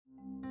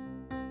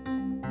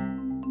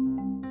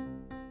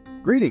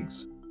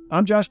Greetings.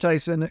 I'm Josh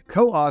Tyson,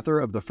 co-author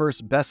of the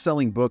first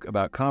best-selling book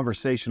about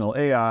conversational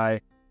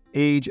AI,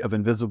 Age of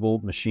Invisible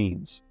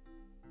Machines.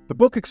 The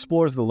book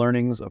explores the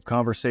learnings of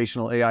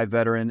conversational AI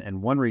veteran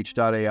and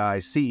OneReach.ai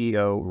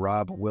CEO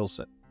Robb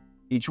Wilson.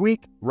 Each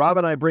week, Robb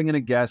and I bring in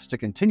a guest to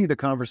continue the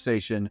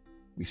conversation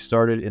we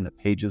started in the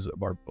pages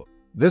of our book.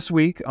 This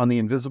week on the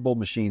Invisible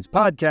Machines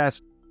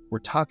podcast, we're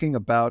talking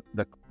about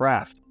the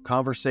craft of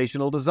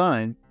conversational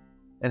design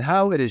and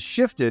how it has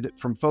shifted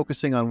from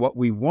focusing on what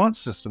we want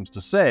systems to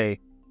say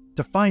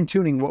to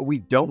fine-tuning what we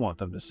don't want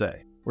them to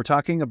say. We're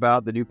talking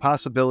about the new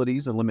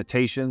possibilities and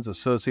limitations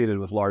associated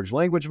with large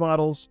language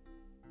models,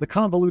 the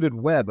convoluted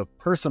web of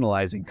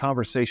personalizing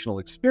conversational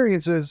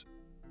experiences,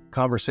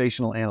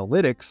 conversational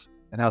analytics,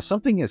 and how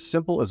something as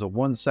simple as a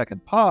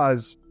 1-second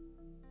pause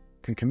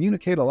can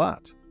communicate a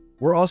lot.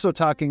 We're also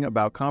talking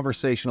about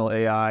conversational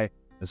AI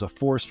as a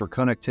force for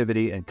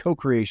connectivity and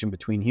co-creation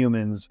between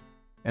humans.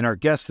 And our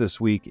guest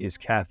this week is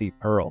Cathy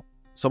Pearl,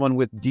 someone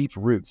with deep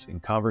roots in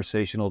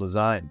conversational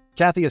design.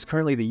 Cathy is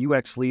currently the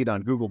UX lead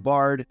on Google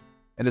Bard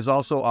and is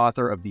also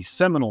author of the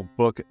seminal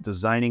book,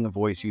 Designing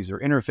Voice User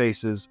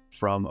Interfaces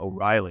from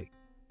O'Reilly.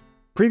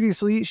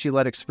 Previously, she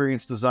led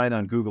experience design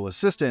on Google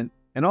Assistant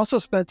and also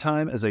spent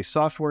time as a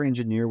software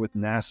engineer with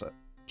NASA.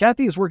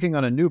 Cathy is working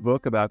on a new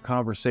book about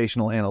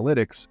conversational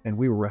analytics, and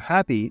we were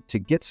happy to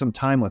get some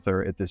time with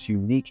her at this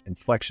unique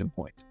inflection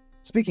point.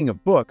 Speaking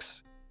of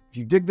books, if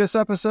you dig this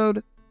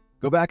episode,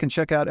 go back and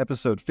check out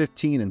episode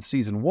 15 in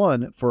season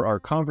 1 for our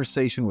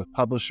conversation with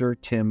publisher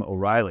Tim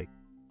O'Reilly.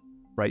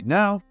 Right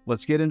now,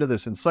 let's get into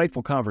this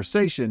insightful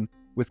conversation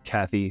with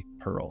Cathy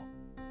Pearl.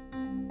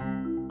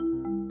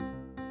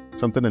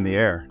 Something in the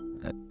air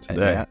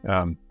today.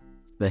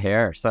 The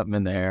hair, something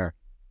in the hair.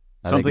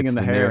 Something in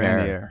the hair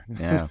and the air.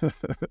 Yeah.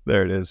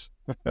 There it is.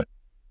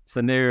 It's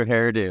the new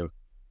hairdo.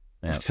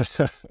 Yeah.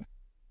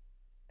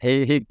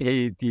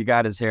 He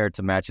got his hair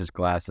to match his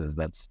glasses.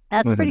 That's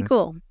pretty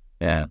cool.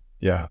 Yeah.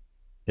 Yeah.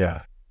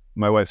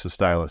 My wife's a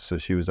stylist, so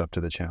she was up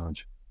to the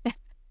challenge.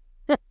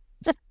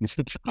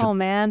 Oh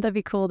man, that'd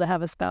be cool to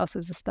have a spouse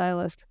who's a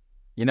stylist.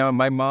 You know,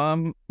 my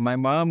mom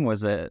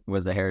was a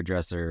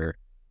hairdresser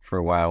for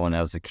a while when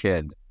I was a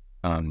kid.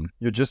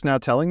 You're just now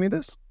telling me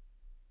this?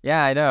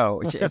 Yeah, I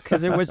know,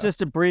 because it was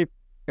just a brief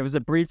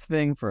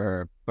thing for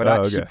her,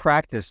 but she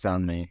practiced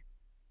on me.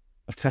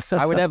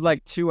 I would have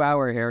like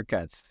 2-hour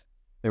haircuts.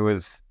 It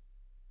was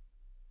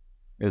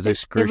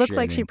excruciating. It looks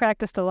like she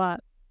practiced a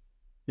lot.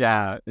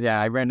 Yeah,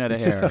 I ran out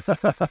of hair.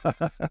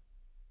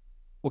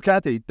 Well,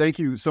 Cathy, thank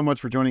you so much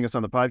for joining us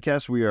on the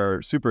podcast. We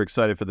are super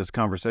excited for this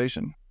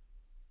conversation.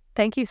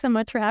 Thank you so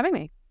much for having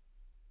me.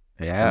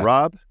 Yeah. And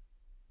Robb,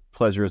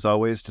 pleasure as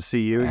always to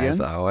see you again.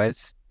 As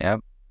always.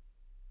 Yep.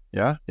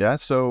 Yeah.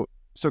 So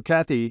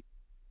Cathy,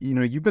 you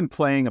know, you've been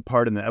playing a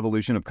part in the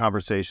evolution of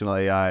conversational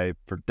AI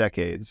for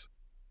decades.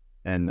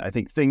 And I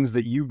think things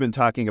that you've been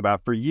talking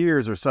about for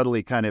years are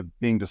subtly kind of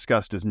being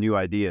discussed as new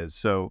ideas.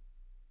 So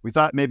we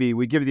thought maybe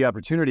we'd give you the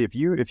opportunity, if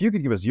you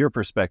could give us your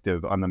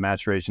perspective on the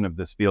maturation of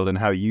this field and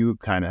how you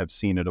kind of have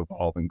seen it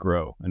evolve and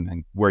grow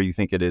and where you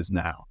think it is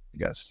now, I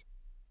guess.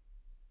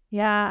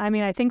 Yeah, I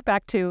mean, I think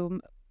back to,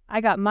 I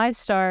got my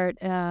start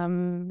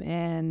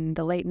in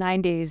the late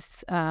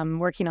 90s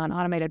working on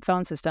automated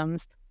phone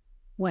systems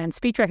when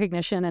speech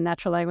recognition and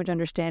natural language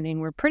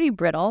understanding were pretty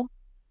brittle.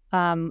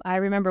 I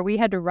remember we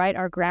had to write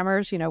our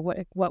grammars, you know,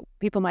 what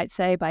people might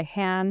say by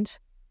hand.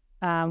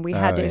 We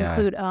had to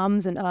include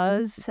ums and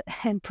uhs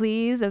and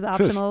please as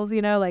optionals,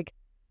 you know, like,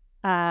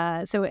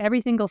 so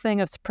every single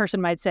thing a person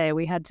might say,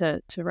 we had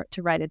to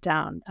write it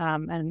down.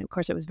 And of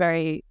course it was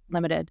very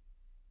limited.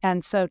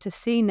 And so to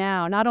see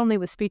now, not only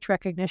with speech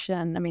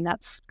recognition, I mean,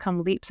 that's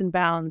come leaps and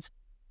bounds,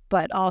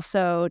 but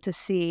also to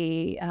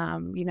see,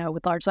 you know,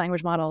 with large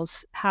language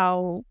models,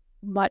 how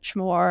much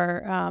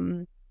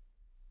more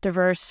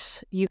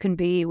diverse you can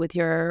be with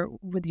your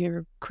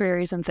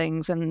queries and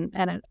things, and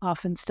it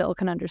often still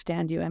can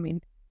understand you. I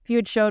mean, if you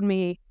had showed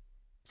me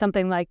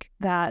something like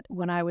that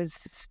when I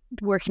was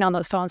working on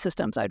those phone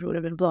systems, I would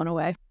have been blown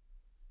away.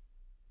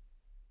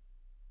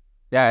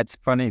 Yeah, it's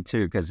funny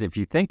too, because if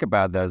you think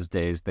about those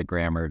days, the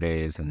grammar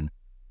days, and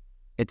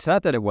it's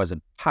not that it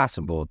wasn't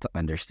possible to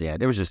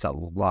understand. It was just a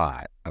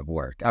lot of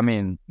work. I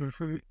mean,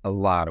 a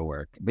lot of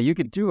work, but you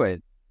could do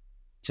it.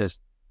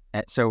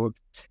 So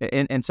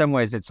in some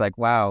ways, it's like,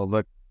 wow,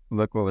 look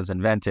what was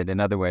invented. In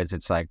other ways,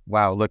 it's like,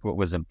 wow, look what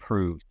was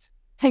improved.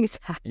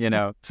 Exactly. You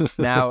know,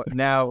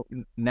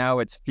 now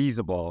it's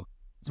feasible.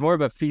 It's more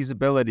of a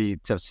feasibility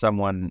to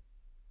someone,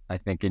 I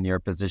think, in your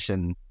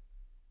position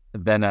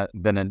than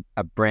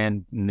a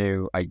brand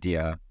new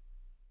idea.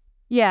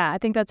 Yeah, I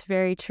think that's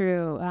very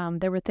true.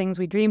 There were things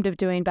we dreamed of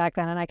doing back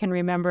then, and I can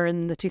remember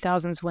in the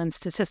 2000s when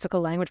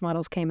statistical language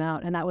models came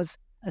out, and that was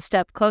a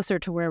step closer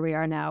to where we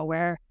are now,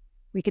 where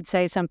we could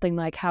say something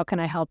like, how can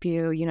I help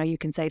you? You know, you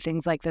can say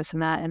things like this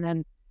and that. And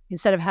then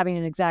instead of having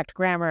an exact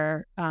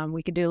grammar,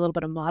 we could do a little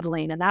bit of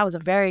modeling. And that was a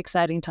very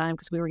exciting time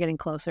because we were getting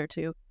closer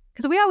to,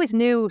 because we always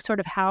knew sort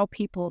of how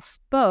people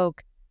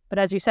spoke. But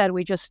as you said,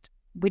 we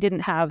didn't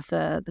have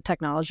the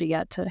technology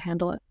yet to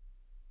handle it.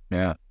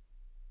 Yeah.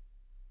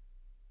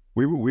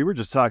 We were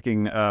just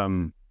talking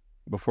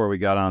before we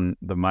got on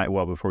the mic,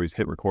 well, before we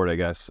hit record, I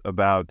guess,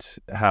 about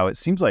how it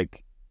seems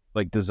like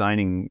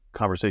designing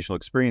conversational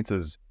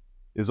experiences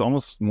is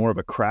almost more of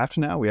a craft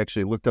now. We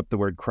actually looked up the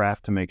word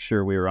craft to make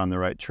sure we were on the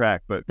right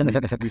track, but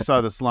we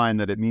saw this line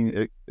that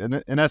in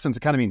essence,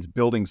 it kind of means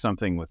building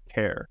something with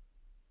care.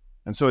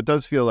 And so it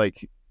does feel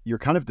like you're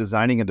kind of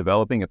designing and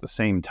developing at the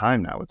same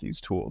time now with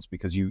these tools,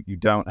 because you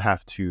don't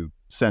have to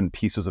send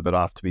pieces of it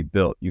off to be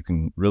built. You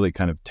can really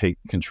kind of take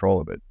control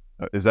of it.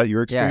 Is that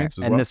your experience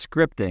as well? And the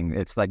scripting,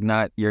 it's like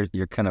not, you're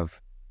kind of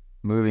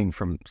moving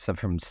from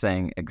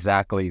saying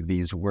exactly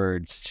these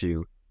words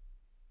to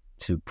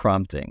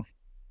prompting.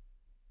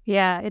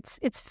 Yeah,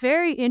 it's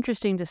very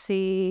interesting to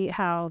see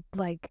how,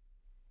 like,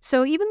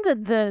 so even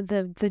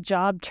the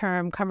job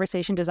term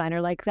conversation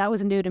designer, like, that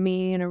was new to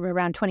me in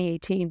around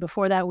 2018.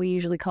 Before that, we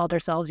usually called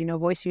ourselves,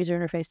 voice user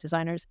interface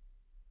designers.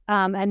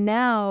 And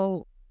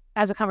now,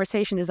 as a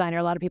conversation designer,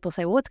 a lot of people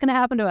say, well, what's going to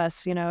happen to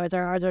us? Is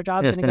our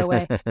jobs going to go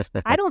away?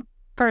 I don't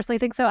personally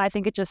think so. I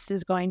think it just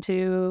is going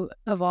to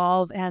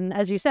evolve. And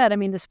as you said, I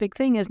mean, this big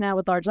thing is now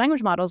with large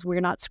language models,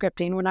 we're not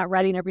scripting, we're not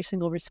writing every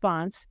single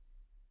response.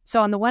 So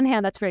on the one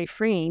hand, that's very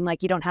freeing.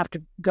 Like, you don't have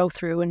to go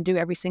through and do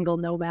every single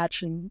no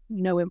match and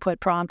no input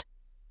prompt.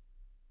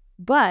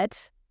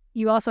 But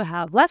you also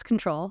have less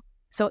control.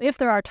 So if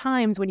there are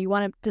times when you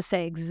want to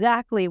say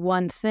exactly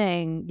one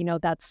thing,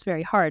 that's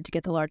very hard to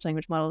get the large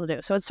language model to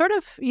do. So it's sort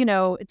of,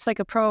 it's like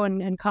a pro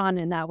and con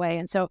in that way.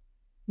 And so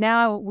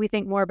now we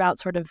think more about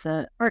sort of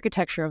the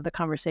architecture of the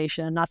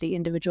conversation, not the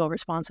individual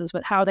responses,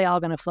 but how are they all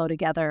going to flow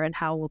together and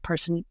how will a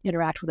person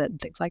interact with it and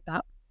things like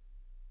that.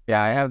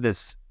 Yeah, I have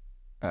this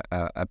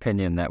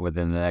opinion that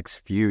within the next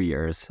few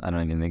years, I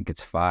don't even think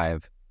it's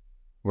 5,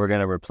 we're going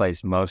to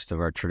replace most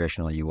of our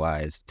traditional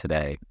UIs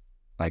today.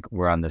 Like,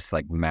 we're on this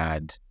like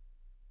mad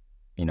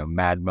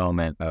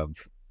moment of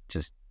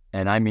just,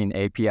 and I mean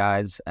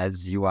APIs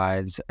as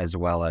UIs, as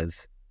well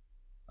as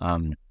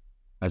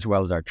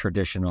our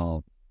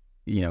traditional,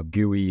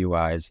 GUI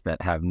UIs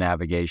that have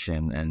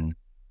navigation and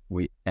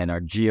are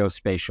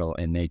geospatial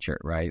in nature,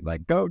 right?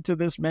 Like, go to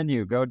this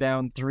menu, go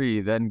down 3,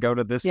 then go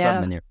to this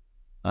submenu.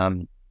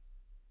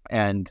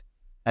 And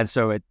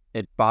so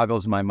it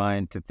boggles my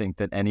mind to think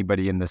that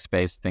anybody in this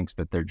space thinks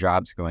that their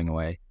job's going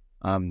away.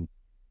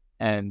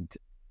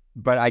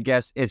 But I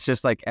guess it's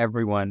just like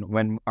everyone,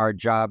 when our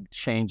job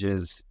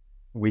changes,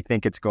 we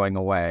think it's going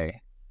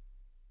away.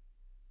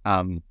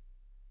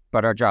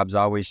 But our jobs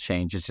always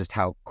change. It's just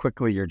how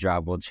quickly your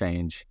job will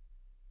change.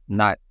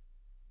 Not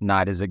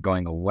is it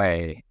going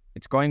away.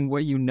 It's going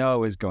what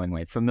is going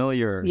away.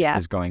 Familiar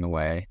is going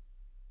away.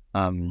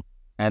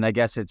 And I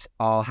guess it's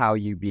all how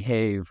you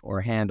behave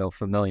or handle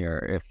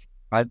familiar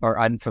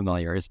or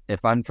unfamiliar.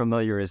 If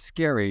unfamiliar is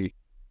scary,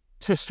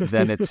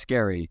 then it's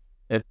scary.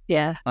 If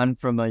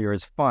unfamiliar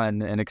is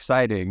fun and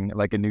exciting,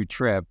 like a new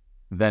trip,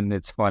 then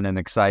it's fun and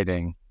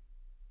exciting.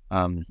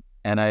 And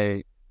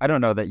I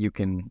don't know that you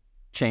can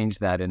change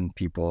that in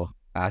people.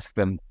 Ask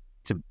them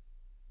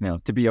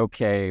to be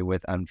okay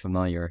with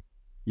unfamiliar.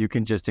 You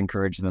can just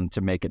encourage them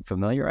to make it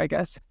familiar, I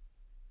guess.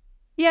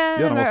 Yeah,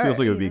 it almost feels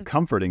like it would be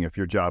comforting if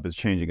your job is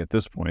changing at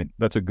this point.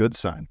 That's a good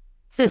sign.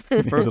 For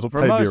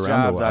most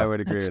jobs, I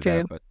would agree with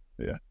that. But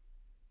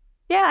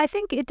yeah, I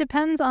think it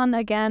depends on,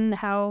 again,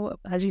 how,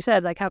 as you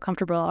said, like, how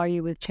comfortable are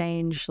you with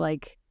change?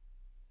 Like,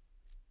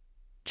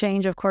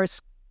 change, of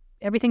course,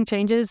 everything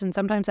changes, and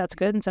sometimes that's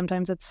good, and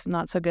sometimes it's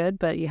not so good.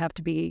 But you have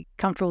to be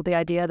comfortable with the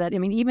idea that, I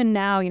mean, even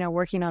now,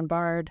 working on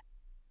Bard,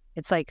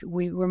 it's like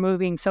we're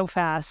moving so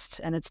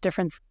fast, and it's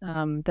different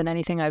than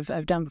anything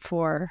I've done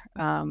before.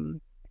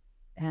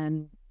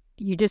 And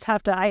you just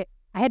have to, I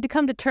had to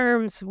come to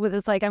terms with,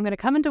 it's like, I'm going to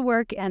come into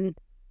work and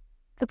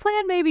the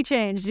plan may be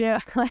changed,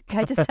 like,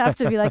 I just have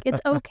to be like,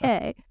 it's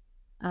okay,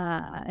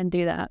 and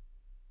do that.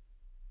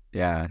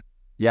 Yeah.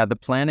 The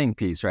planning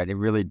piece, right? It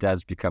really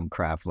does become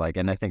craft-like.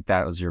 And I think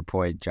that was your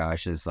point,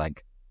 Josh, is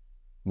like,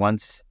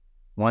 once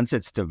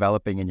it's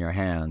developing in your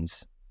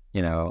hands,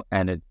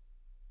 and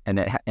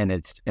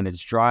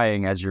it's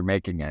drying as you're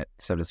making it,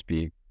 so to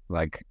speak,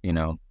 like,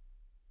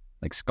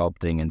 like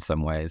sculpting in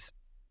some ways,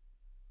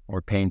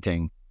 or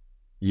painting,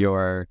 you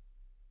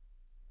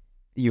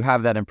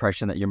have that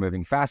impression that you're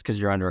moving fast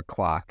because you're under a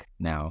clock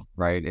now,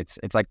 right? It's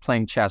like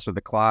playing chess with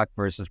a clock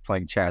versus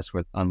playing chess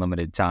with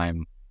unlimited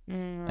time.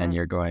 And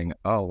you're going,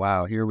 oh,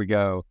 wow, here we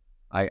go.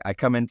 I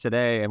come in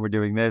today and we're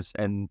doing this.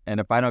 And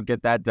if I don't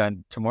get that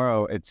done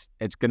tomorrow, it's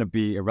going to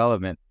be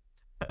irrelevant.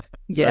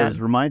 I was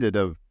reminded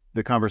of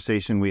the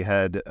conversation we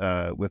had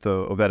with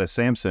Oveta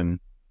Sampson,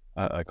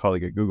 a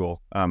colleague at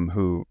Google,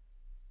 who,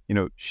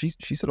 she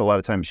said a lot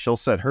of times she'll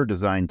set her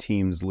design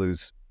teams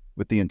loose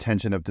with the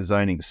intention of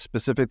designing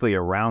specifically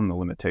around the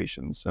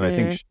limitations. And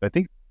I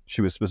think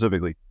she was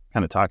specifically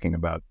kind of talking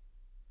about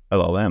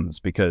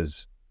LLMs,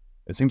 because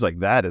it seems like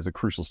that is a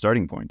crucial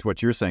starting point to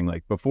what you're saying.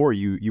 Like, before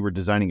you were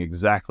designing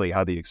exactly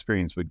how the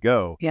experience would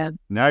go. Yeah.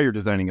 Now you're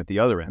designing at the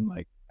other end,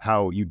 like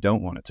how you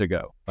don't want it to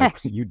go.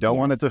 Like, you don't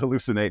want it to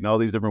hallucinate in all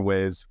these different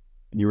ways.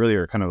 And you really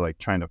are kind of like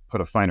trying to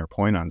put a finer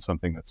point on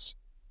something that's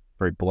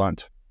very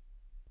blunt.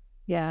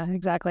 Yeah,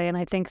 exactly. And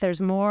I think there's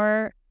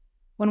more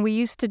when we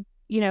used to,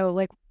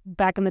 like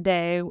back in the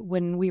day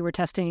when we were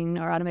testing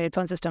our automated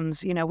phone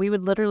systems, we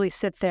would literally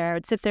sit there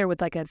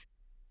with like a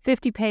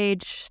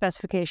 50-page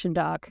specification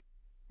doc,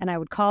 and I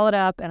would call it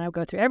up and I would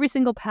go through every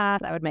single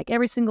path. I would make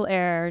every single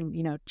error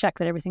and, check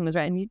that everything was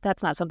right. And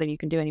that's not something you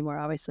can do anymore,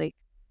 obviously.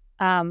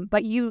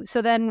 But you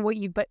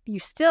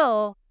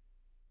still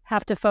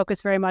have to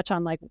focus very much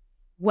on like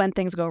when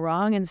things go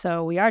wrong. And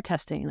so we are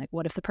testing, like,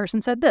 what if the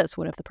person said this?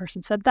 What if the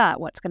person said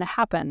that? What's going to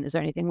happen? Is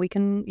there anything we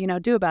can,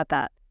 do about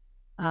that?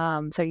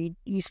 So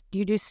you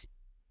do.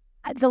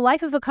 The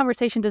life of a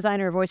conversation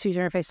designer or voice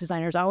user interface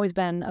designer has always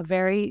been a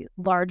very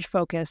large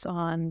focus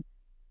on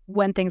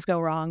when things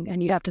go wrong,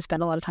 and you have to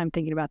spend a lot of time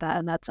thinking about that.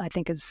 And that's, I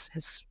think, has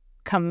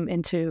come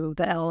into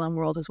the LLM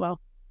world as well.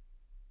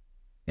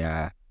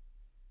 Yeah.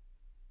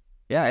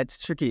 Yeah, it's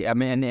tricky. I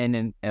mean, and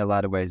in a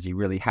lot of ways, you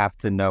really have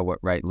to know what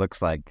right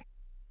looks like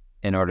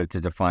in order to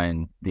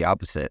define the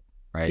opposite,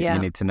 right? Yeah. You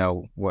need to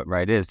know what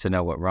right is to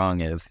know what wrong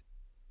is.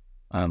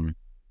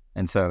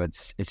 And so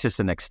it's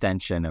just an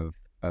extension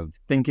of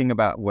thinking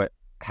about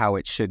how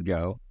it should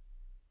go,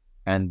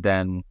 and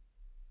then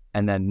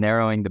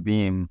narrowing the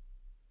beam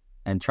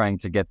and trying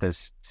to get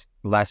this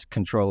less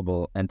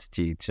controllable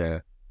entity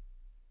to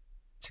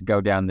go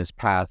down this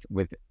path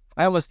with.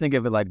 I almost think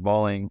of it like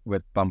bowling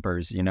with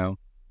bumpers, You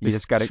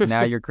just got to,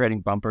 now you're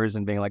creating bumpers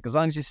and being like, as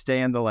long as you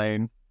stay in the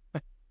lane,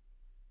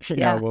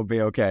 we'll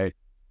be okay.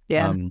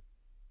 Yeah.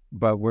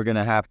 But we're going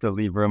to have to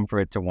leave room for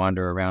it to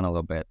wander around a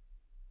little bit.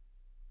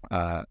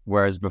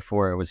 Whereas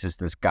before it was just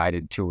this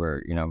guided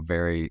tour,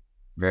 very,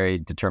 very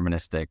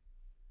deterministic,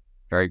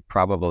 very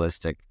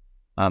probabilistic.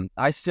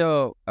 I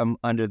still am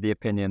under the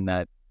opinion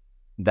that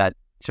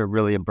to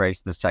really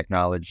embrace this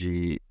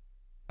technology,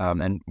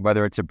 and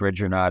whether it's a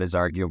bridge or not is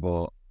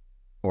arguable,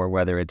 or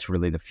whether it's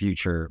really the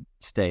future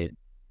state,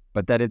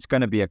 but that it's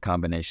going to be a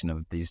combination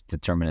of these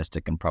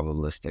deterministic and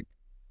probabilistic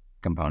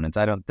components.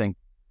 I don't think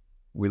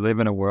we live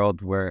in a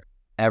world where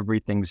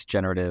everything's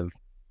generative,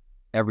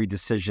 every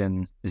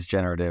decision is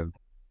generative.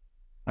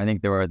 I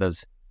think there are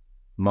those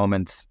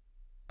moments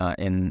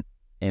in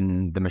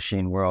the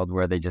machine world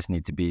where they just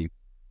need to be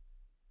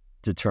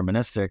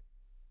deterministic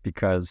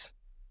because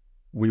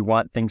we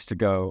want things to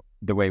go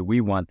the way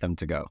we want them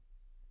to go.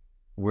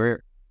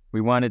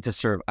 We want it to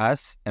serve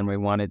us, and we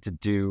want it to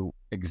do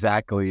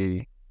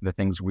exactly the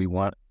things we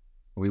want,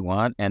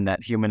 and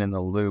that human in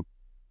the loop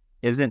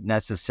isn't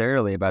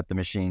necessarily about the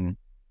machine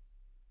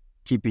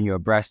keeping you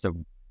abreast of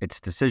its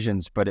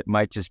decisions, but it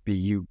might just be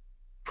you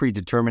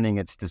predetermining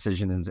its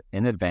decisions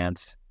in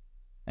advance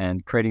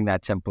and creating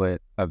that template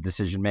of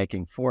decision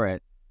making for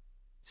it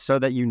so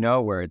that you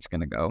know where it's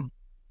going to go.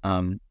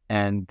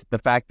 And the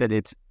fact that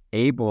it's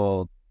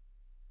able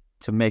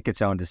to make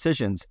its own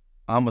decisions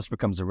almost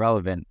becomes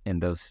irrelevant in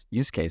those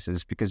use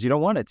cases because you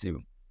don't want it to.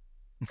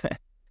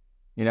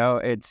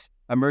 It's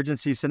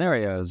emergency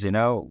scenarios.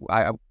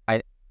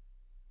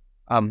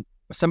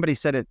 Somebody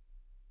said it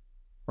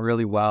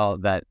really well,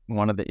 that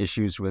one of the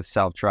issues with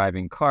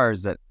self-driving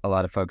cars that a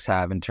lot of folks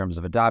have in terms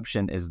of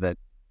adoption is that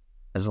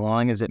as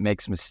long as it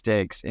makes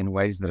mistakes in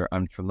ways that are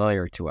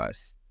unfamiliar to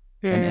us,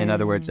 and in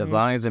other words, as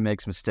long as it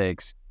makes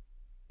mistakes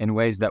in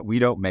ways that we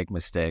don't make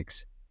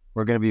mistakes,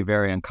 we're going to be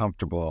very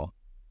uncomfortable.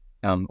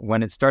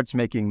 When it starts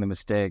making the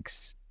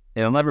mistakes,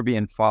 it'll never be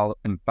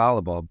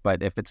infallible,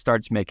 but if it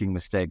starts making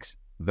mistakes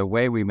the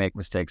way we make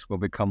mistakes, we'll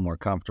become more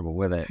comfortable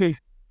with it.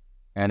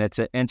 And it's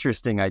an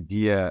interesting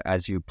idea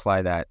as you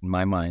apply that, in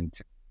my mind,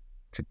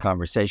 to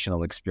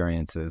conversational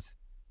experiences,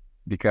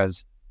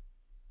 because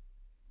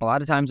a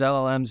lot of times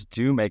LLMs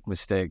do make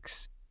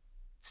mistakes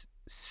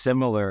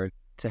similar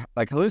to,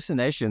 like,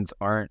 hallucinations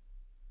aren't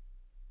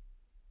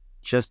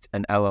just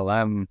an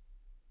LLM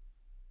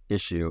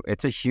issue.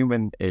 It's a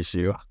human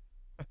issue.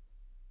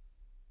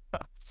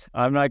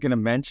 I'm not going to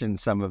mention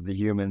some of the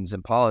humans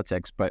in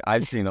politics, but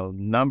I've seen a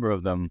number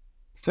of them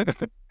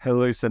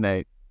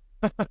hallucinate.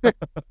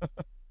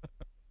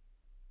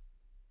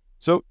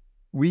 So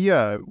we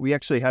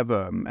actually have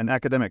an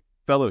academic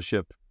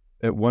fellowship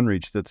at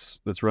OneReach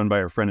that's run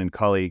by our friend and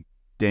colleague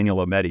Daniel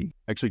Ometti.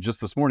 Actually, just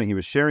this morning he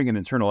was sharing an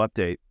internal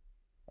update.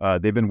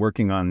 They've been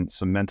working on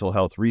some mental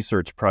health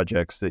research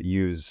projects that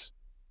use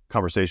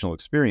conversational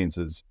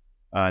experiences,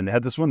 and they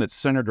had this one that's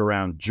centered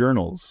around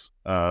journals,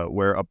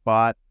 where a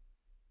bot,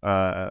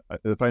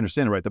 if I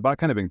understand it right, the bot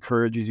kind of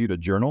encourages you to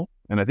journal,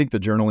 and I think the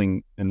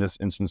journaling in this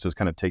instance is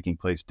kind of taking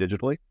place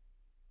digitally.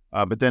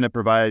 But then it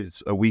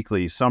provides a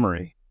weekly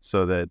summary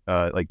so that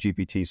like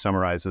GPT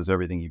summarizes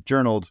everything you've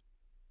journaled.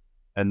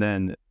 And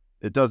then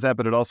it does that,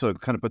 but it also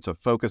kind of puts a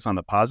focus on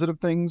the positive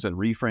things and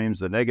reframes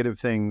the negative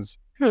things.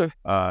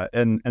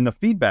 And the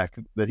feedback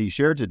that he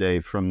shared today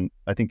from,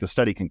 I think the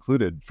study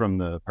concluded from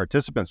the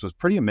participants, was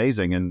pretty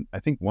amazing. And I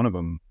think one of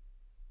them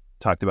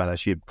talked about how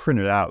she had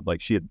printed out,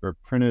 like she had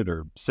printed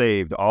or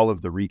saved all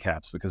of the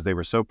recaps because they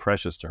were so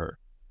precious to her.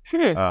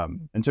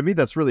 And to me,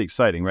 that's really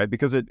exciting, right?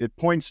 Because it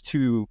points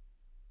to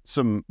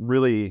some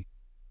really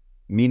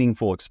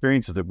meaningful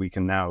experiences that we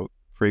can now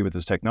create with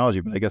this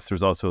technology. But I guess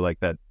there's also like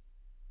that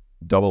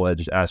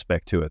double-edged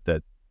aspect to it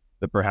that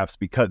that perhaps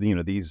because,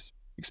 these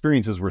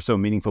experiences were so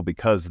meaningful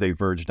because they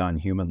verged on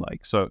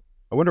human-like. So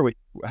I wonder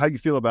how you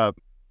feel about,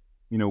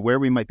 where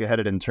we might be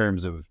headed in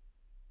terms of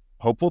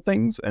hopeful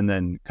things, and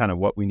then kind of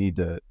what we need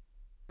to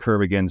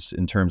curb against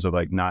in terms of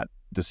like not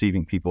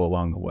deceiving people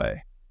along the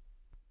way.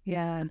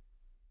 Yeah.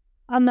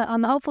 On the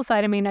hopeful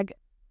side, I mean,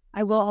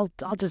 I'll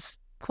just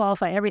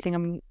qualify everything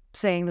I'm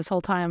saying this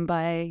whole time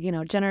by,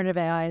 generative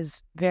AI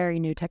is very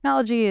new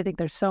technology. I think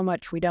there's so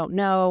much we don't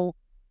know,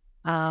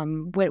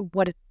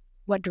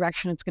 what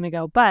direction it's going to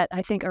go. But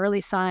I think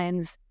early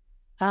signs,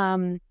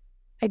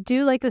 I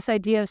do like this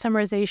idea of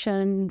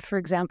summarization. For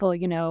example,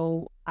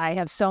 I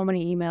have so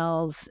many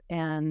emails,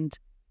 and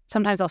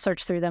sometimes I'll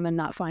search through them and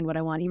not find what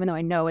I want, even though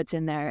I know it's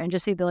in there. And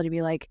just the ability to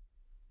be like,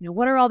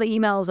 what are all the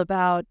emails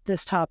about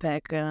this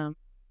topic?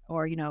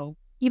 Or,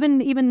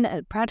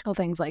 even practical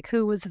things like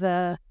who was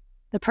the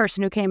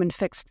person who came and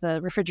fixed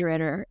the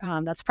refrigerator.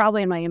 That's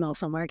probably in my email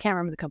somewhere. I can't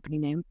remember the company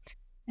name.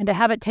 And to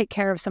have it take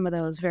care of some of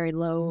those very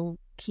low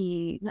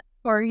key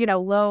or,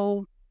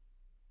 low,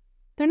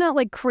 they're not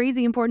like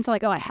crazy important. So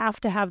like, I have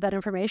to have that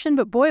information,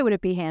 but boy, would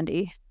it be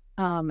handy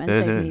and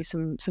save me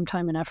some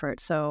time and effort.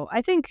 So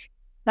I think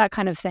that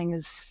kind of thing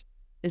is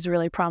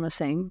really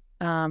promising.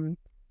 In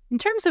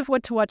terms of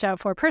what to watch out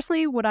for,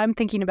 personally, what I'm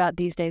thinking about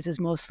these days is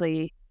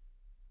mostly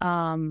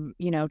trying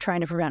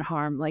to prevent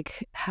harm.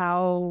 Like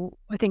how,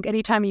 I think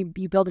anytime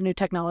you build a new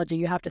technology,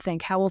 you have to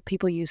think, how will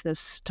people use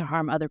this to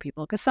harm other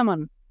people? Because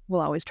someone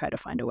will always try to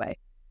find a way.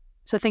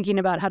 So thinking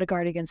about how to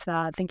guard against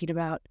that, thinking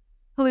about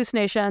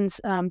hallucinations,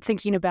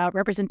 thinking about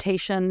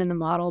representation in the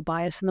model,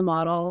 bias in the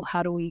model.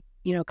 How do we,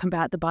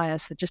 combat the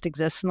bias that just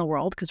exists in the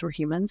world because we're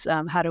humans?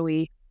 How do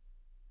we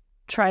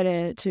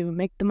try to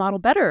make the model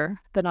better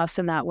than us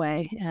in that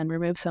way and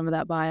remove some of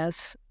that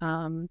bias?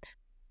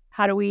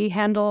 How do we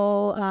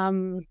handle,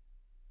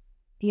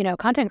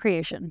 content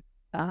creation?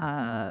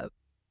 How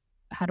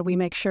do we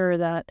make sure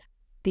that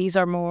these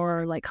are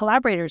more like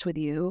collaborators with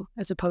you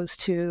as opposed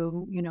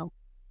to,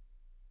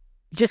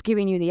 just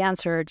giving you the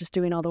answer, just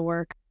doing all the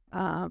work?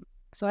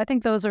 So I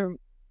think those are,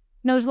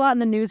 there's a lot in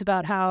the news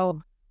about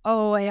how,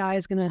 AI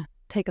is going to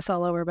take us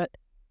all over, but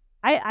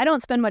I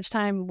don't spend much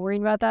time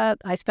worrying about that.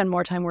 I spend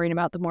more time worrying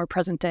about the more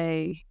present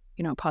day,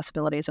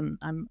 possibilities. And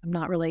I'm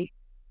not really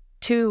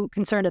too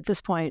concerned at this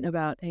point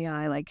about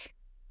AI, like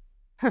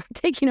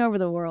taking over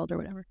the world or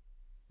whatever.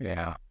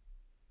 Yeah.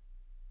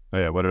 Oh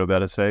yeah. What did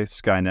Obetta say?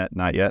 Skynet,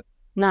 not yet.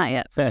 Not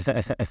yet.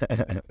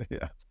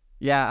 Yeah.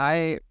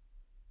 Yeah.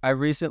 I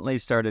recently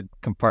started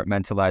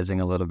compartmentalizing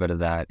a little bit of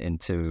that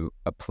into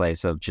a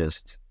place of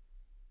just,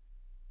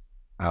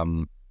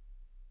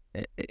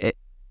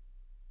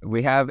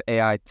 we have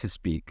AI to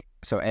speak.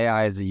 So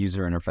AI is a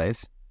user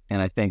interface.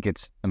 And I think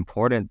it's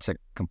important to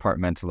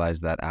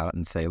compartmentalize that out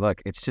and say,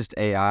 look, it's just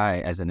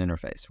AI as an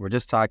interface. We're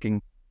just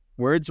talking,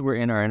 words were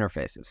in our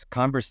interfaces.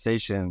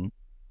 Conversation,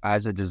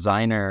 as a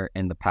designer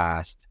in the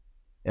past,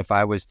 if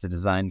I was to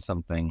design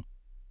something,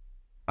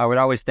 I would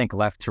always think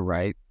left to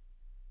right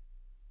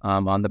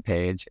on the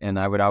page. And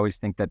I would always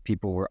think that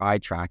people were eye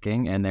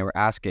tracking and they were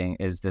asking,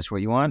 is this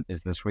what you want?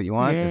 Is this what you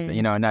want?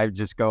 Yeah. And I would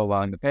just go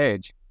along the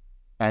page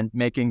and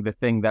making the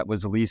thing that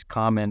was least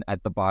common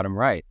at the bottom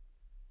right,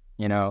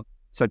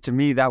 So to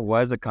me, that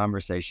was a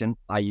conversation.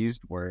 I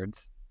used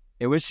words.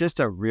 It was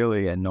just a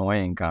really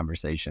annoying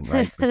conversation,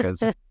 right?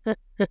 Because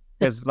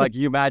like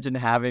you imagine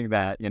having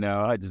that,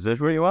 is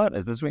this what you want?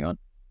 Is this what you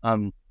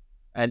want?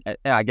 And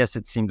I guess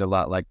it seemed a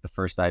lot like the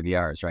first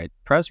IVRs, right?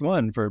 Press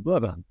 1 for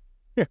blah, blah.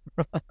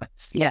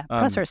 Yeah,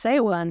 press or say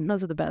 1.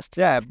 Those are the best.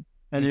 Yeah.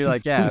 And you're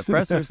like, yeah,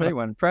 press or say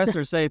 1. Press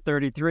or say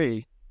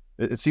 33.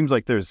 It seems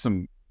like there's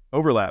some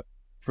overlap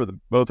for the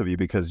both of you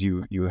because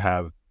you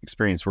have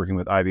experience working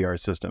with IVR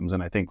systems,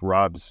 and I think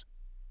Robb's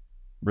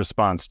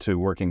response to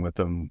working with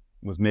them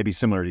was maybe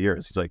similar to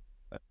yours. He's like,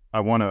 I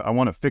want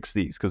to fix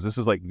these because this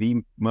is like the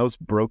most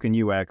broken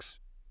UX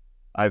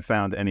I've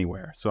found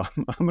anywhere. So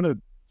I'm going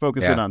to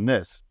focus in on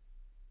this.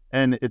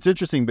 And it's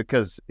interesting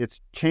because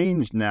it's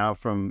changed now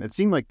from, it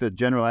seemed like the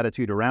general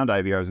attitude around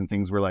IVRs and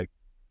things were like,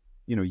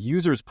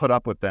 users put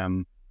up with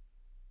them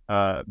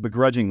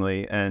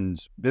begrudgingly, and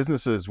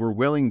businesses were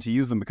willing to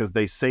use them because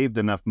they saved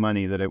enough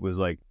money that it was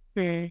like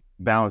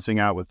balancing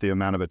out with the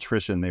amount of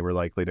attrition they were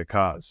likely to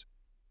cause.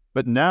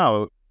 But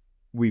now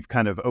we've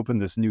kind of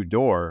opened this new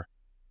door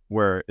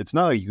where it's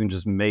not like you can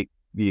just make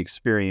the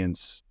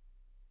experience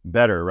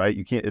better, right?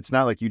 It's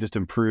not like you just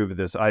improve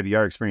this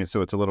IVR experience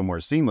so it's a little more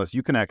seamless.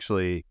 You can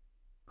actually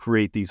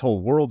create these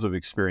whole worlds of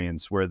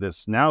experience where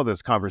this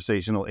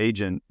conversational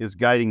agent is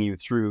guiding you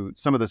through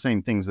some of the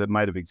same things that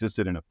might have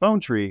existed in a phone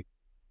tree,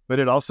 but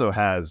it also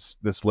has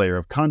this layer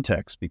of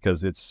context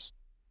because it's,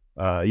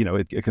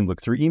 it can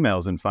look through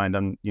emails and find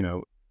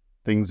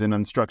things in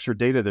unstructured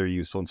data that are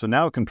useful. And so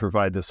now it can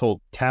provide this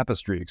whole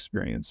tapestry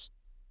experience,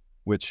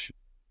 which,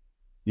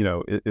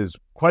 is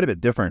quite a bit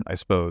different, I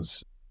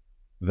suppose,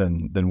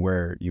 than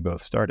where you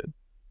both started.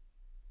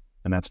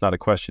 And that's not a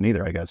question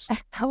either, I guess.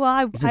 Well,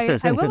 I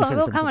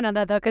will comment on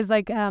that though, because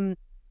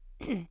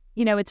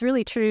it's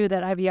really true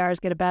that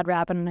IVRs get a bad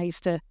rap. And I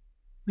used to,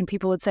 when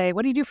people would say,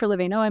 "What do you do for a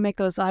living?" "Oh, I make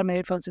those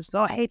automated phone systems."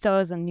 "Oh, I hate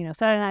those." And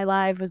Saturday Night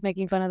Live was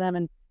making fun of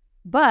them.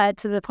 But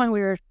to the point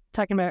we were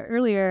talking about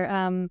earlier,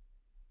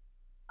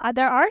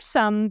 there are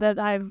some that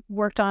I've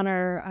worked on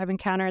or I've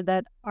encountered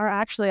that are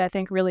actually, I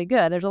think, really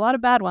good. There's a lot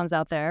of bad ones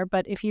out there,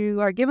 but if you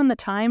are given the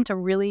time to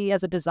really,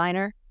 as a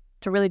designer,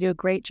 to really do a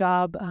great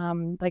job,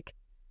 like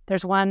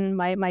there's one,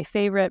 my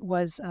favorite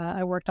was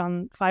I worked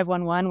on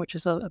 511, which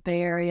is a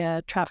Bay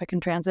Area traffic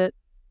and transit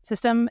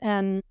system.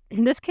 And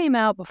this came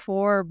out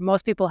before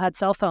most people had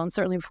cell phones,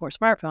 certainly before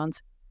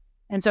smartphones.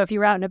 And so if you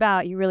were out and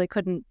about, you really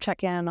couldn't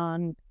check in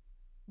on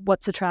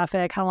what's the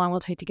traffic, how long will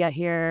it take to get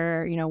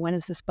here, when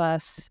is this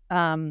bus?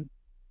 And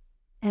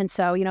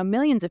so,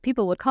 millions of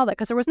people would call that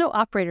because there was no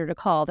operator to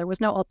call. There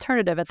was no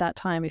alternative at that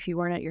time if you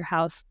weren't at your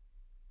house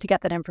to get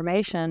that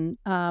information.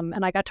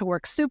 And I got to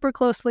work super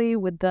closely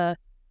with the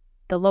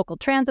local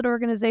transit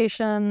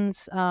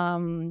organizations.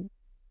 And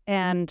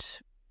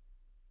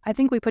I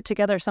think we put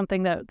together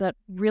something that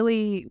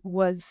really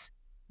was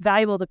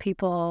valuable to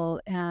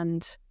people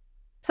and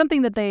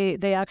something that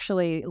they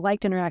actually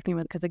liked interacting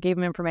with because it gave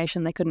them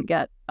information they couldn't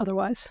get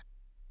otherwise.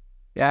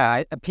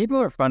 Yeah, people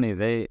are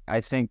funny.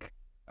 I think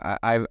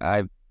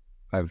I've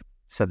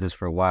said this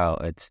for a while.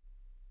 It's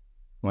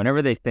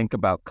whenever they think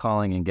about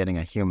calling and getting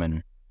a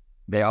human,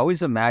 they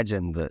always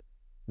imagine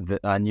the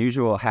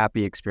unusual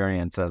happy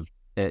experience of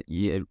it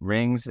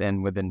rings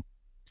and within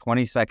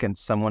 20 seconds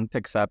someone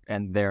picks up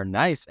and they're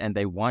nice and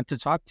they want to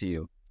talk to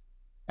you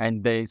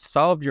and they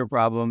solve your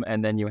problem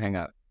and then you hang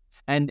up.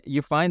 And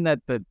you find that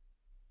the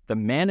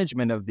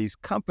management of these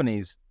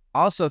companies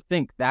also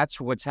think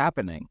that's what's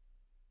happening.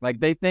 Like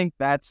they think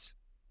that's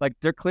like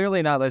they're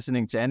clearly not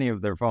listening to any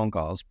of their phone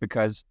calls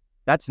because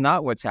that's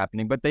not what's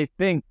happening, but they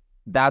think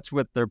that's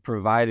what they're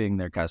providing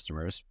their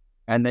customers.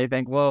 And they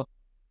think, well,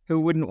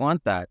 who wouldn't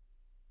want that?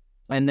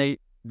 And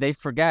they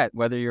forget,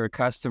 whether you're a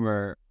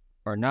customer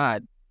or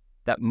not,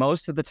 that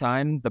most of the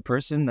time the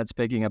person that's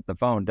picking up the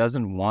phone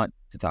doesn't want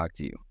to talk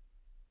to you.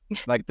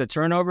 Like the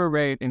turnover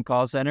rate in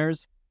call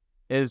centers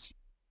is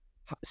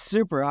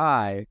super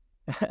high.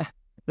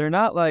 They're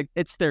not like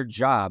it's their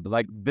job.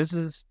 Like this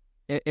is,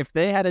 if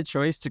they had a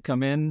choice to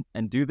come in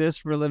and do this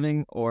for a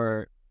living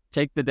or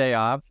take the day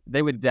off,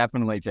 they would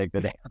definitely take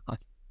the day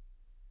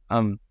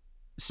off.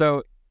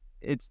 So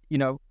it's,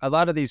 a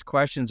lot of these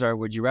questions are,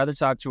 would you rather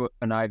talk to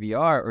an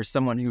IVR or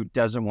someone who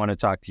doesn't want to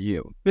talk to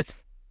you?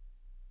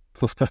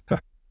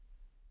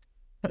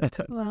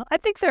 Well, I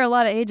think there are a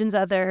lot of agents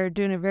out there who are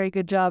doing a very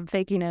good job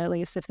faking it, at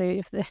least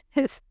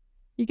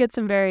you get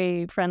some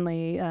very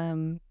friendly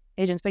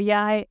agents. But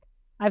yeah,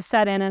 I've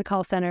sat in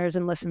call centers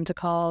and listened to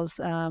calls.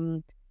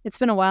 It's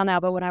been a while now,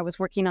 but when I was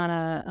working on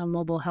a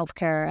mobile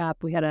healthcare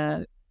app, we had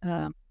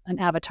an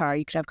avatar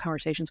you could have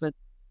conversations with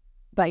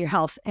about your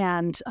health.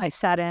 And I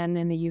sat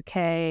in the UK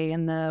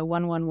in the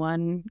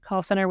 111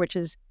 call center, which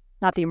is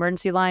not the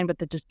emergency line, but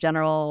the just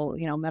general,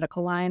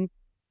 medical line.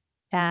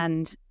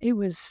 And it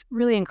was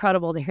really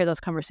incredible to hear those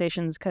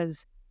conversations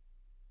because,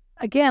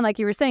 again, like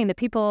you were saying, the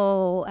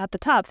people at the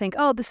top think,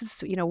 oh, this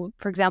is,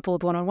 for example,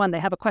 with 111, they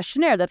have a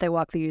questionnaire that they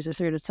walk the users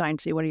through to try and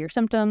see what are your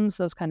symptoms,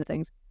 those kind of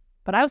things.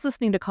 But I was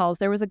listening to calls.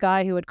 There was a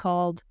guy who had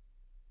called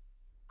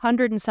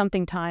 100 and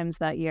something times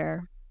that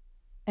year.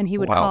 And he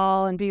would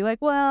call and be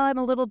like, well, I'm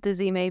a little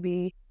dizzy,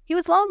 maybe. He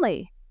was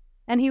lonely.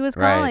 And he was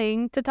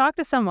calling to talk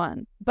to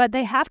someone. But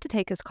they have to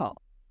take his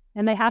call.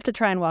 And they have to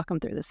try and walk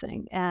him through this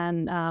thing.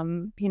 And,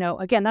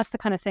 again, that's the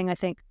kind of thing I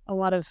think a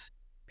lot of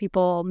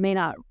people may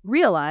not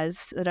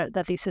realize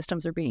that these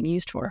systems are being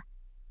used for.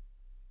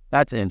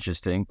 That's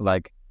interesting.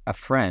 Like a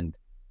friend,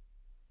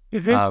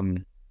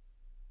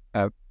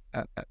 a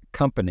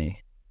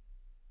company.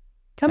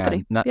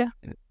 Yeah.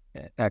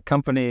 A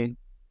company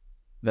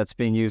that's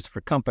being used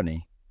for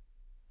company.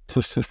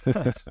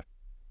 That's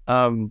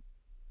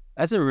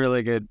a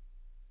really good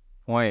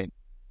point.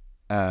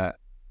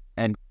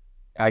 And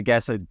I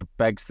guess it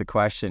begs the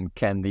question,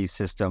 can these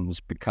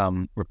systems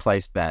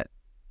replace that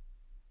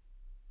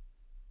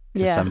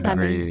to some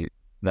degree,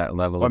 that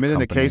level of in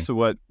company? the case of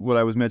what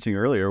I was mentioning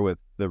earlier with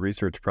the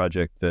research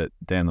project that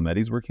Dan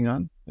Lameti's working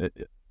on,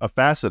 a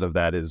facet of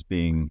that is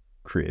being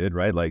created,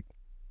 right? Like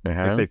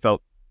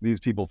these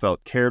people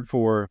felt cared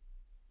for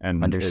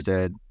and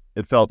understood.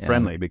 It felt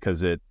friendly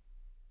because I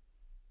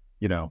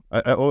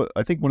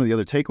think one of the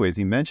other takeaways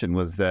he mentioned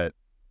was that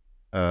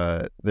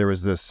there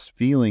was this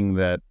feeling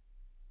that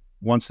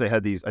once they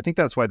had these, I think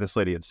that's why this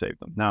lady had saved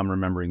them. Now I'm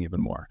remembering even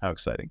more. How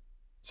exciting.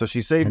 So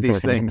she saved these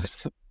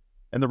things.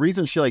 And the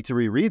reason she liked to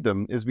reread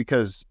them is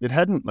because it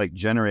hadn't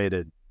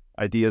generated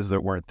ideas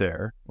that weren't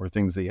there or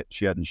things that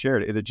she hadn't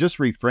shared. It had just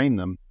reframed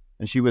them.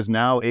 And she was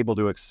now able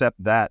to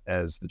accept that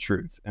as the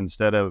truth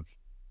instead of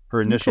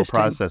her initial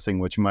processing,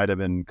 which might have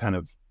been kind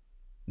of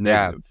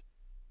negative.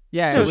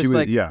 Yeah. So it was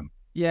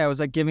it was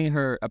like giving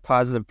her a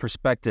positive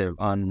perspective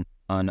on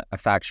a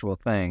factual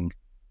thing.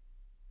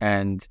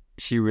 And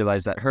she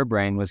realized that her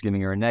brain was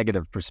giving her a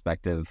negative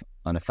perspective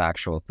on a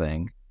factual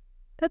thing.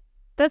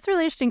 That's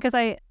really interesting because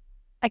I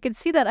could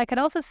see that. I could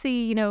also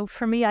see,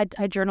 for me,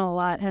 I journal a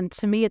lot. And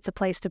to me, it's a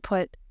place to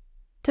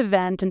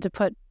vent and to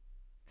put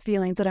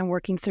feelings that I'm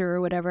working through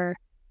or whatever.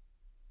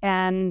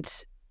 And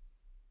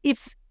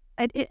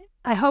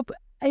I hope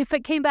if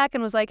it came back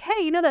and was like,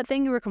 hey, that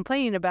thing you were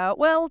complaining about,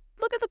 well,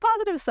 look at the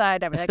positive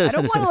side. I'm like, I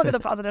don't want to look at the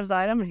positive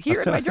side. I'm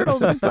here in my journal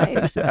to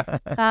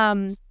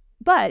complain.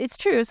 But it's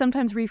true.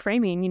 Sometimes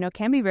reframing,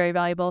 can be very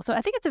valuable. So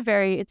I think it's a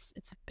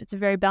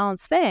very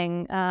balanced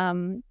thing.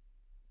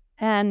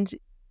 And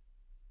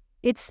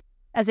it's,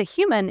 as a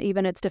human,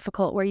 even, it's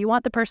difficult where you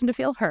want the person to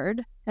feel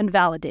heard and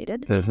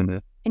validated.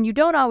 And you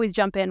don't always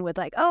jump in with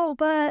like, oh,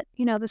 but,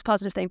 this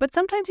positive thing. But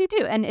sometimes you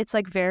do. And it's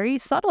like very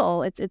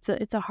subtle. It's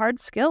a hard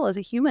skill as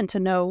a human to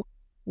know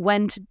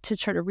when to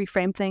try to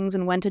reframe things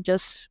and when to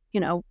just,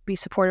 be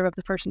supportive of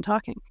the person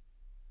talking.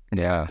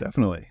 Yeah,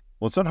 definitely.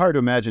 Well, it's not hard to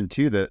imagine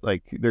too that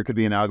like there could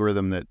be an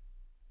algorithm that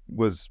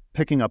was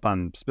picking up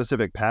on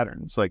specific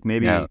patterns. Like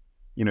maybe,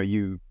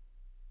 you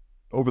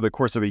over the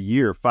course of a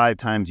year, 5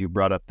 times you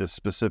brought up this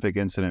specific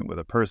incident with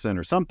a person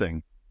or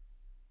something,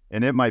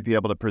 and it might be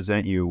able to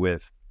present you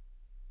with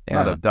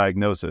not a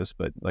diagnosis,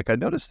 but like I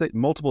noticed that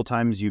multiple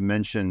times you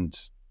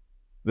mentioned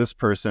this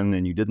person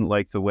and you didn't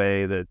like the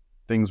way that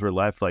things were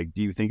left. Like,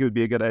 do you think it would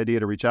be a good idea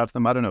to reach out to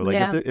them? I don't know.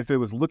 Like if it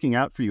was looking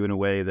out for you in a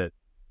way that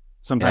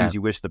sometimes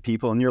you wish the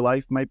people in your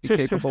life might be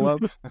capable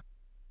of.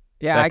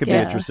 That could be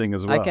interesting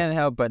as well. I can't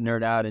help but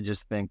nerd out and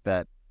just think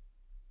that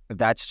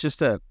that's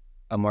just a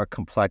more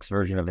complex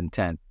version of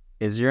intent.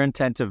 Is your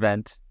intent to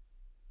vent?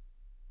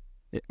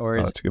 Or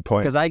is, that's a good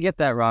point. Because I get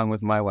that wrong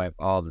with my wife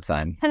all the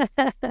time.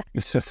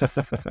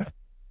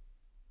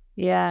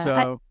 Yeah.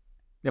 So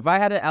if I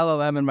had an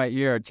LLM in my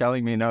ear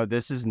telling me, no,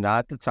 this is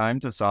not the time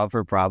to solve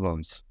her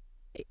problems.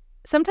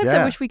 Sometimes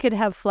I wish we could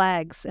have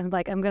flags and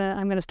like, I'm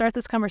gonna start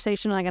this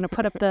conversation. I'm gonna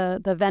put up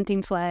the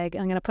venting flag.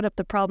 I'm gonna put up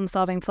the problem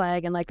solving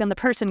flag, and like then the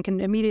person can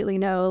immediately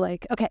know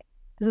like, okay,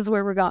 this is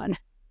where we're going.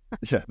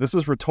 Yeah, this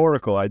is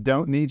rhetorical. I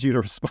don't need you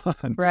to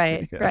respond.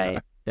 Right.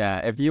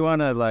 Yeah, if you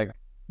want to like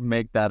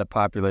make that a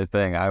popular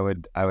thing, I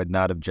would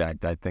not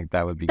object. I think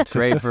that would be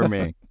great for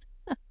me.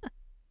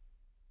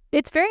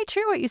 It's very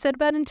true what you said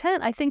about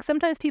intent. I think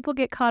sometimes people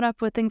get caught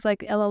up with things like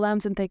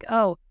LLMs and think,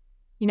 oh,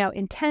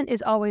 intent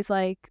is always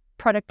like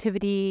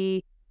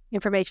productivity,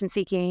 information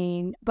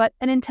seeking, but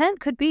an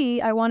intent could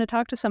be I want to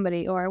talk to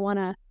somebody, or I want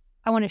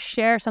to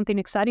share something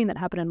exciting that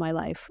happened in my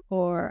life,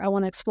 or I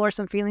want to explore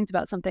some feelings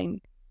about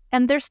something.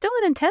 And there's still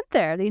an intent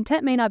there. The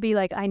intent may not be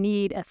like I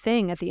need a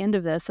thing at the end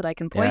of this that I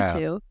can point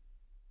to,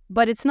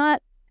 but it's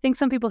not. I think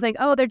some people think,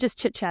 oh, they're just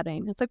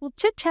chit-chatting. It's like, well,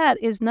 chit-chat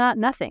is not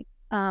nothing.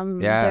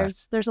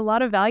 There's a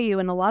lot of value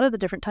in a lot of the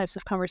different types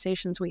of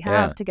conversations we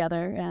have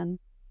together. And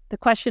the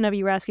question of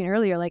you were asking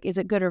earlier, like, is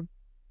it good or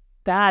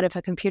bad if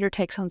a computer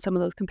takes on some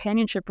of those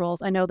companionship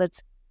roles? I know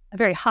that's a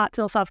very hot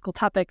philosophical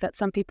topic that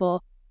some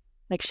people,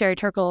 like Sherry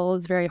Turkle,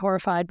 is very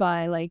horrified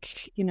by.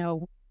 Like,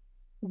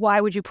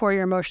 why would you pour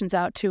your emotions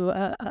out to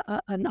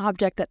an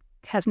object that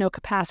has no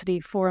capacity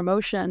for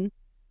emotion?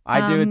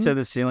 I do it to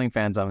the ceiling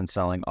fans I'm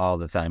installing all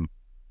the time.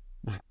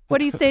 What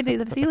do you say to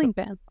the ceiling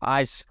fan?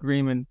 I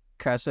scream and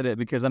cuss at it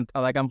because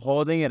I'm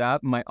holding it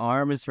up, my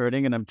arm is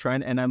hurting, and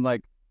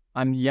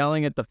I'm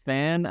yelling at the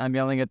fan. I'm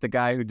yelling at the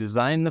guy who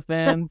designed the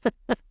fan.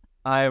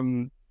 I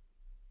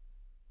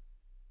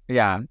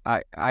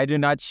do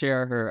not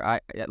share her.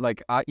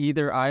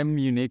 Either I'm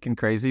unique and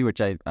crazy, which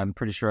I'm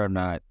pretty sure I'm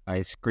not.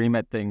 I scream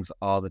at things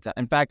all the time.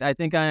 In fact, I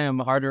think I am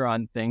harder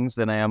on things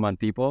than I am on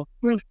people.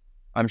 Really?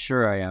 I'm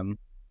sure I am.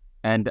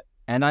 And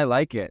I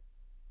like it.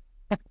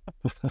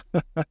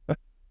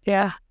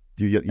 Yeah.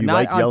 Do you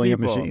like yelling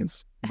people, at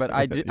machines? But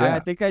I do. I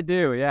think I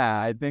do. Yeah.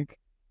 I think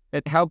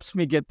it helps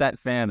me get that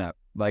fan up.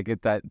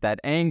 Like that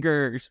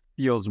anger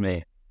fuels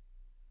me.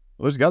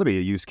 Well, there's got to be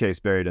a use case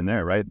buried in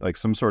there, right? Like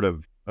some sort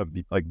of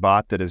like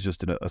bot that is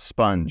just a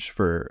sponge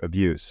for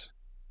abuse,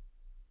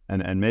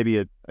 and maybe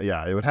it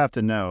would have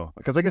to know,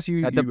 because I guess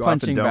you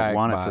often don't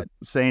want it to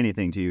say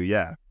anything to you.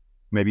 Yeah,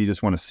 maybe you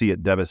just want to see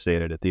it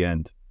devastated at the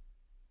end,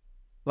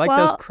 like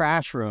those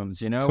crash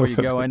rooms, where you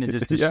go in and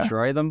just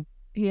destroy them.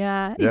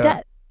 Yeah.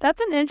 That's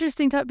an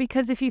interesting topic,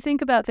 because if you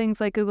think about things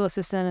like Google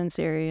Assistant and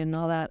Siri and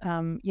all that,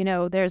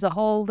 there was a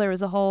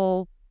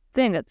whole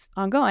thing that's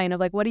ongoing of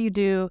like, what do you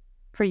do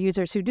for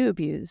users who do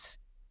abuse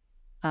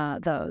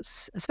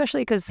those,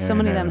 especially because so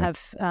many of them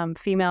have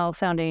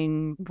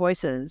female-sounding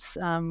voices.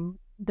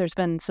 There's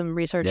been some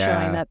research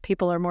showing that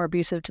people are more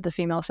abusive to the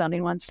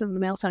female-sounding ones than the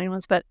male-sounding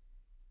ones. But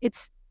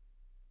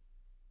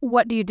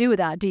what do you do with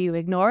that? Do you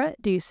ignore it?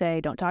 Do you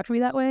say, don't talk to me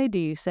that way? Do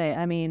you say,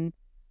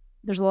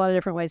 there's a lot of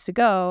different ways to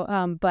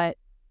go. But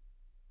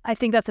I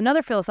think that's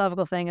another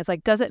philosophical thing. It's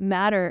like, does it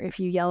matter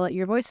if you yell at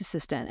your voice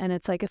assistant? And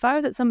it's like, if I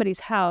was at somebody's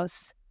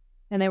house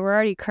and they were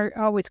already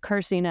always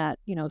cursing at,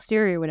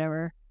 Siri or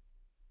whatever,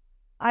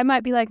 I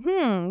might be like,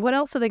 what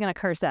else are they going to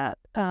curse at?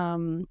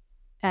 And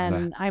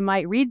I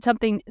might read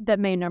something that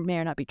may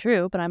or not be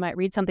true, but I might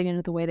read something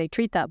into the way they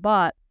treat that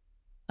bot.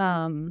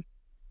 It's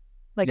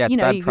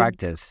bad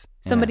practice.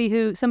 Somebody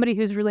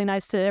who's really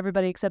nice to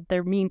everybody except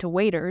they're mean to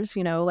waiters,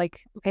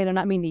 like, okay, they're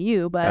not mean to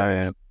you,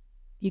 but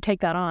you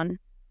take that on.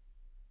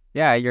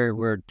 Yeah,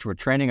 we're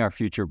training our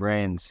future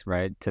brains,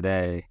 right,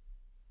 today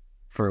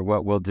for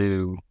what we'll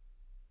do,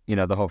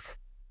 the whole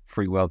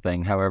free will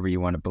thing, however you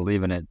want to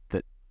believe in it,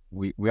 that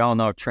we all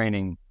know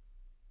training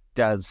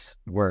does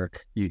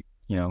work.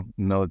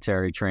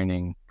 Military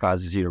training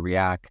causes you to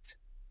react.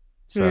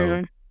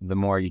 So the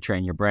more you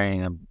train your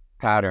brain on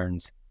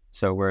patterns,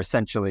 so we're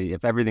essentially,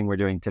 if everything we're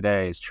doing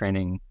today is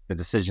training the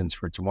decisions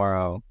for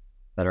tomorrow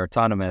that are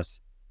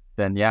autonomous,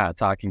 then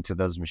talking to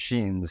those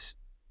machines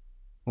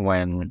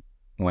when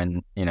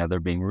they're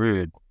being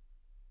rude,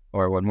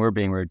 or when we're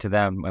being rude to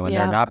them, and when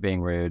they're not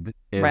being rude,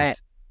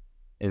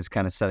 is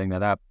kind of setting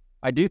that up.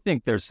 I do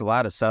think there's a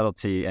lot of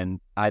subtlety,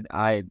 and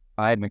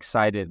I'm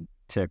excited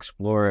to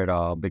explore it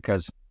all,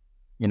 because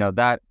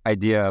that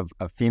idea of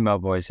a female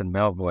voice and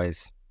male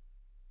voice,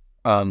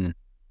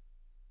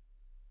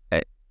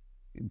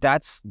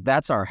 that's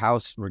our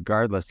house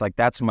regardless. Like,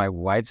 that's my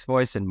wife's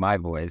voice and my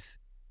voice,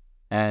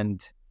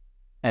 and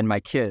my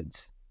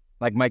kids.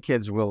 Like, my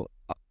kids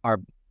are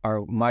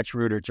much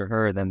ruder to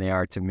her than they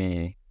are to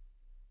me.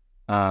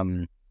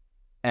 And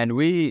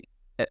we,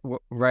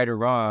 right or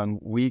wrong,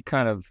 we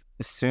kind of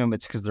assume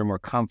it's because they're more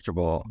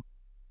comfortable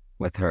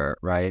with her,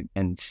 right?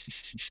 And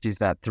she's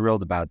not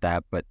thrilled about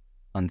that, but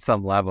on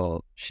some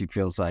level, she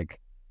feels like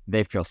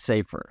they feel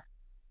safer.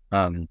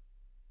 And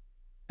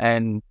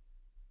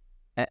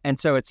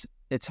so it's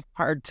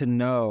hard to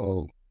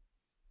know.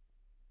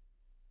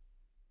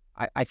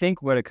 I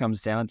think what it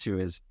comes down to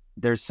is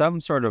there's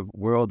some sort of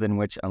world in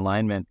which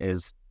alignment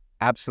is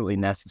absolutely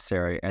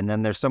necessary, and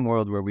then there's some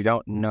world where we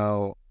don't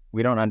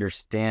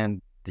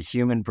understand the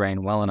human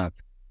brain well enough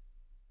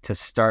to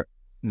start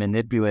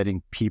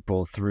manipulating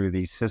people through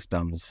these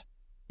systems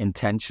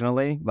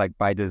intentionally, like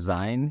by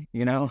design,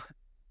 because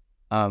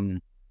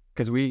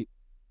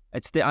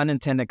it's the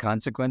unintended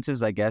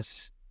consequences, I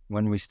guess,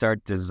 when we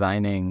start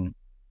designing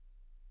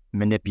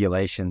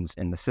manipulations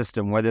in the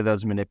system, whether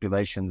those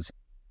manipulations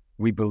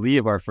we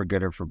believe are for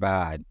good or for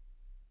bad.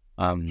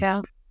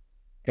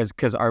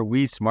 Because are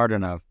we smart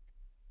enough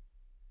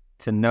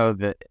to know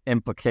the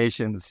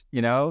implications,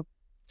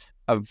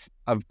 of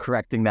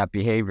correcting that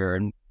behavior?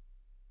 And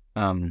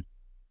I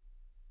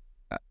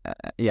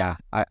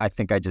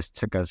think I just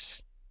took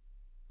us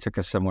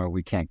somewhere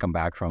we can't come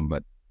back from,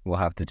 but we'll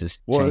have to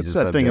just change it's the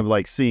that subject. thing of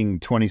like seeing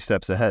 20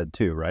 steps ahead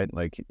too, right?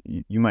 Like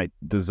you might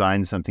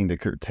design something to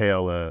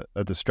curtail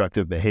a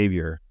destructive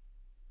behavior,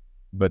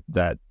 but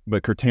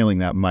curtailing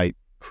that might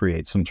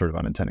create some sort of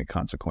unintended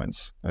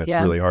consequence. And it's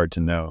really hard to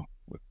know.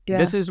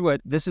 This is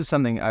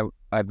something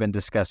I've been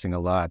discussing a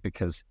lot,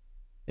 because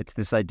it's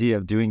this idea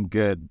of doing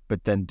good,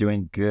 but then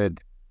doing good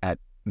at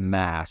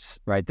mass,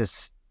 right?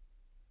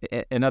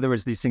 In other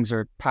words, these things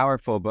are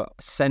powerful, but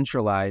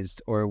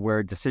centralized, or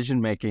where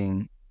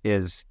decision-making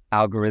is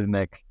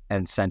algorithmic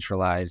and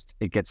centralized,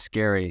 it gets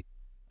scary.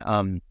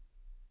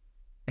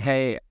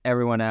 Hey,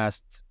 everyone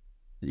asked,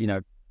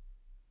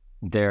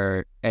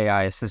 their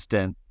AI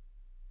assistant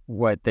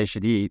what they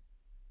should eat,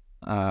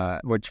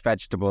 which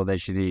vegetable they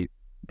should eat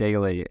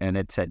daily, and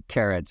it said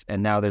carrots,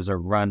 and now there's a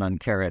run on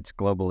carrots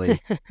globally,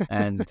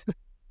 and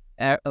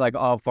like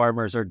all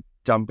farmers are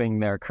dumping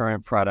their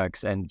current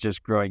products and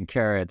just growing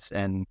carrots,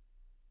 and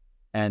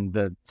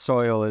the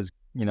soil is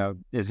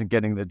isn't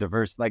getting the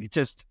diverse, like,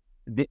 just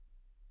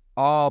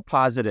all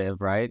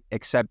positive, right?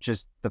 Except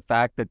just the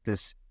fact that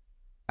this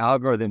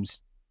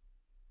algorithm's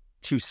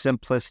too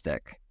simplistic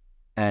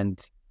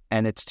and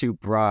it's too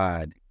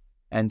broad.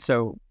 And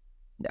so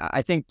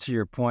I think, to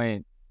your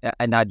point,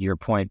 and not your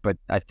point, but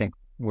I think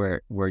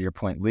where your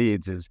point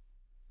leads is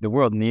the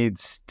world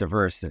needs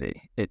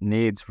diversity. It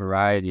needs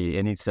variety.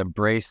 It needs to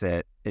embrace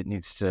it.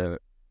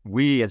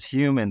 We as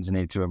humans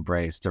need to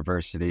embrace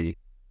diversity.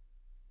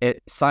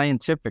 It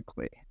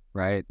scientifically,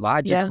 right?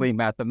 Logically,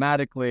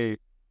 mathematically,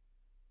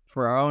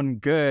 for our own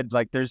good.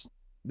 Like, there's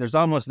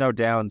almost no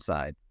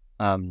downside,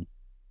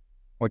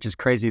 which is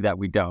crazy that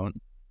we don't.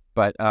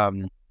 But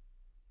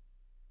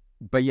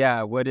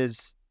yeah,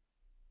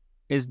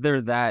 is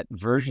there that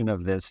version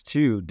of this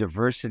too?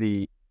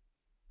 Diversity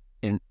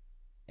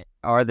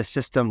are the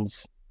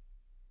systems,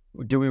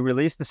 do we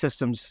release the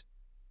systems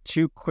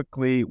too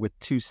quickly with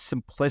too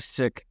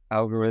simplistic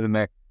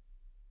algorithmic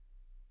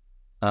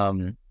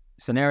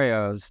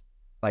scenarios?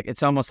 Like,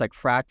 it's almost like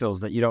fractals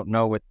that you don't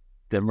know what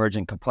the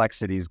emergent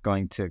complexity is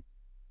going to,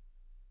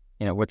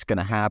 what's going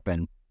to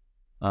happen.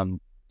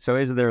 So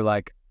is there,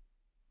 like,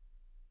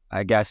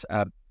 I guess,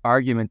 an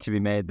argument to be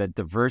made that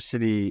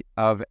diversity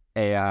of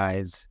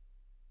AIs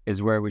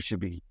is where we should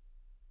be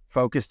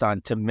focused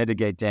on to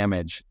mitigate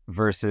damage,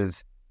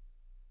 versus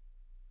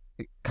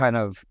kind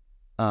of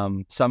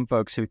some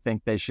folks who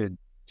think they should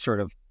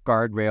sort of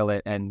guardrail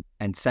it and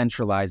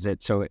centralize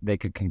it so they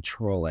could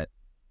control it?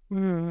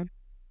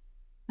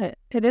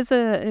 It is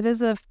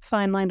a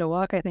fine line to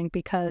walk, I think,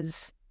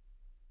 because,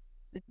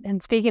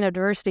 and speaking of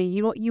diversity,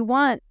 you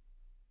want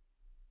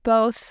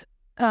both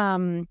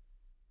to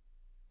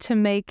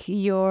make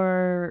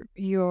your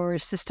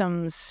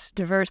systems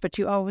diverse, but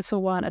you also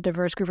want a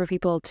diverse group of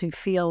people to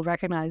feel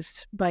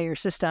recognized by your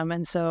system.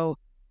 And so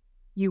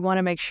you want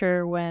to make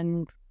sure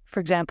when,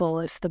 for example,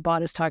 if the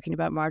bot is talking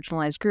about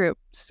marginalized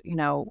groups,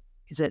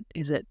 is it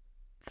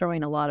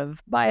throwing a lot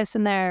of bias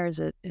in there? Is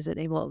it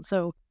able?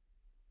 So,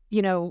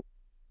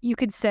 you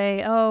could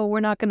say, oh, we're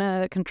not going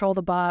to control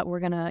the bot.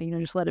 We're going to,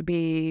 just let it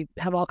be,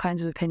 have all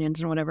kinds of opinions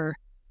and whatever.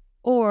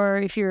 Or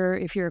if you're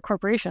a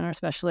corporation,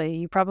 especially,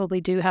 you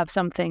probably do have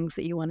some things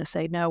that you want to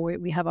say, no,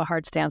 we have a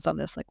hard stance on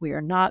this. Like, we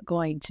are not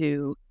going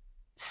to,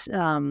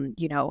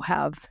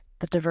 have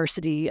the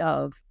diversity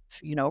of,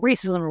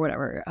 racism or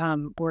whatever.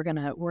 We're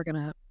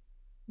gonna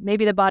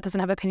maybe the bot doesn't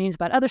have opinions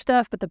about other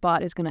stuff, but the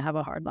bot is gonna have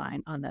a hard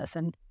line on this.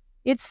 And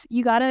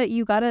you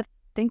gotta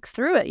think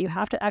through it. You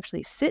have to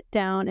actually sit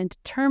down and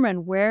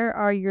determine, where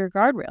are your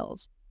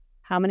guardrails?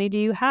 How many do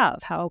you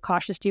have? How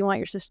cautious do you want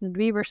your system to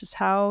be versus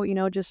how,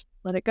 just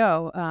let it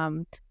go?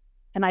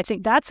 And I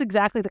think that's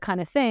exactly the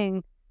kind of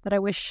thing that I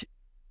wish,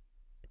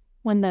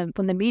 when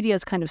the media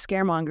is kind of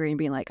scaremongering,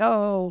 being like,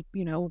 oh,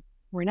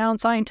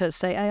 renowned scientists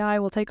say AI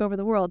will take over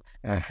the world.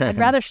 I'd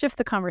rather shift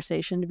the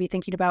conversation to be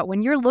thinking about,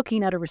 when you're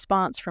looking at a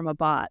response from a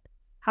bot,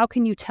 how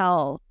can you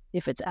tell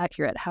if it's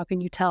accurate? How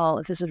can you tell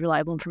if this is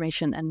reliable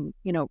information? And,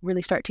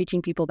 really start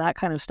teaching people that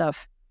kind of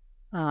stuff,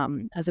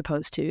 as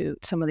opposed to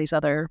some of these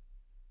other,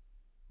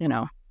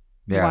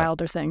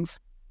 wilder things.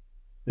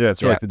 Yeah,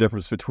 it's like the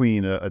difference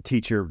between a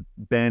teacher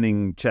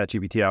banning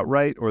ChatGPT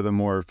outright, or the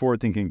more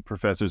forward-thinking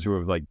professors who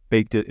have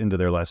baked it into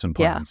their lesson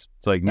plans.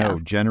 It's like, no,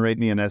 generate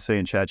me an essay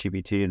in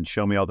ChatGPT and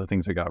show me all the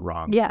things I got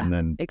wrong. Yeah, and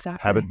then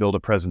exactly. have it build a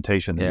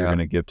presentation that you're going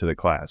to give to the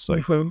class.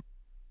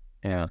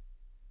 Yeah,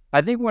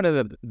 I think one of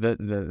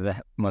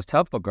the most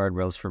helpful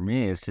guardrails for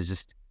me is to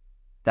just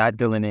that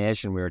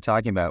delineation we were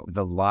talking about,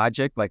 the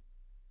logic, like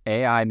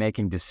AI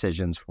making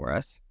decisions for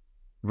us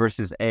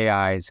versus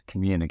AIs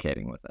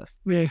communicating with us.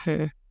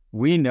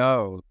 We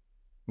know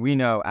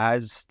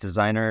as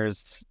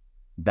designers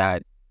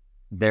that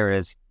there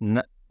is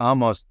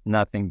almost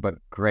nothing but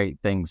great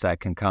things that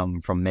can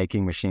come from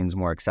making machines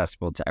more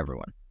accessible to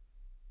everyone.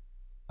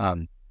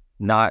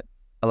 Not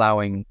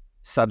allowing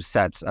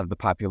subsets of the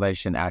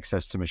population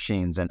access to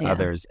machines and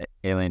others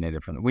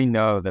alienated from them. We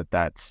know that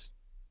that's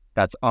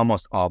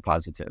almost all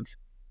positive.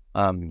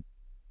 And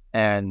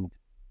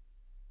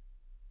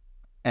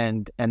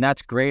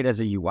that's great as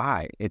a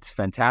UI. It's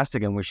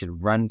fantastic, and we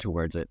should run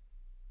towards it.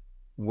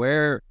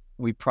 Where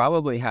we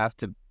probably have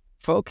to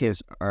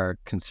focus our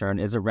concern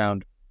is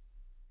around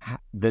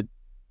the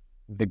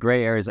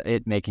gray areas of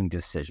it making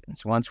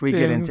decisions. Once we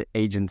get into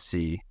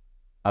agency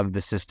of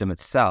the system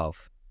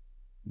itself,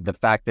 the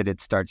fact that it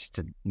starts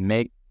to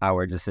make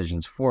our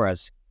decisions for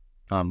us,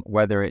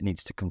 whether it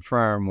needs to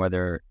confirm,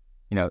 whether,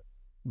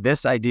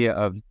 this idea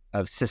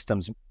of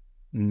systems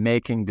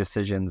making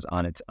decisions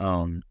on its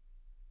own,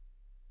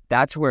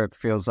 that's where it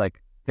feels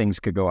like things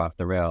could go off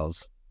the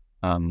rails.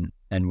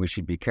 And we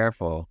should be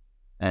careful.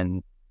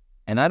 And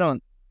I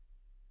don't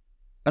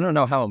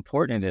know how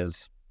important it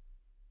is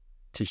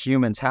to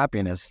humans'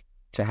 happiness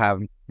to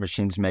have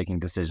machines making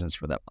decisions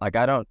for them. Like,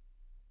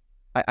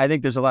 I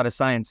think there's a lot of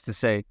science to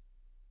say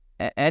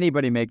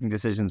anybody making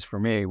decisions for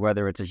me,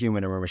 whether it's a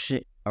human or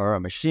a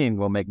machine,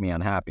 will make me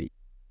unhappy.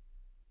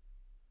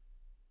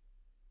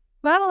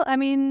 Well, I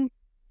mean,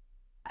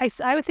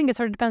 I would think it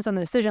sort of depends on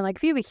the decision. Like,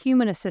 if you have a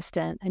human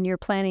assistant and you're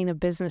planning a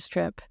business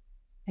trip,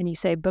 and you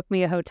say, book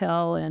me a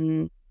hotel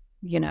in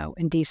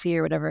DC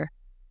or whatever,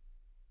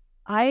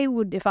 I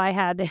would, if I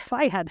had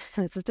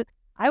an assistant,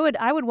 I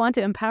would want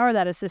to empower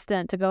that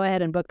assistant to go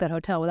ahead and book that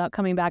hotel without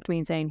coming back to me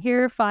and saying,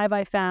 here are 5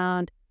 I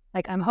found.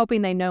 Like, I'm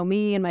hoping they know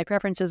me and my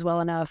preferences well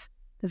enough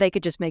that they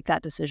could just make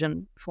that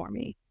decision for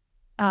me.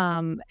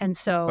 And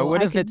so, but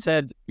what if it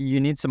said, you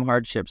need some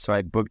hardship, so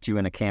I booked you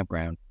in a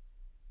campground?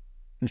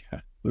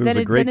 Yeah, then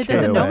it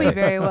doesn't know me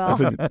very well.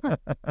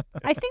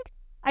 I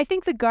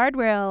think the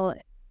guardrail.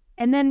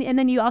 And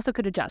then you also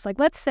could adjust. Like,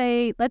 let's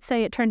say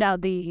it turned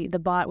out the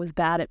bot was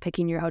bad at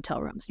picking your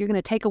hotel rooms. You're going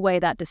to take away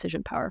that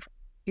decision power.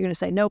 You're going to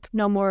say, nope,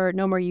 no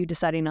more you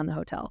deciding on the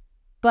hotel.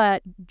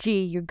 But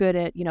gee, you're good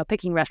at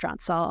picking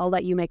restaurants, so I'll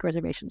let you make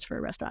reservations for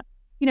a restaurant.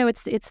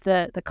 It's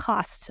the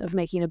cost of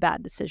making a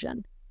bad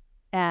decision.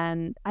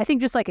 And I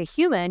think, just like a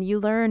human, you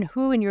learn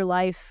who in your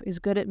life is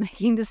good at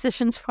making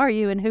decisions for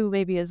you and who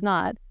maybe is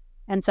not.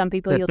 And some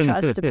people you'll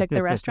trust to pick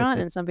the restaurant,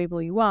 and some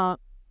people you won't.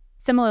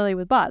 Similarly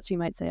with bots, you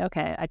might say,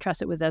 okay, I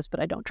trust it with this, but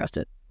I don't trust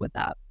it with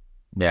that.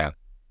 Yeah.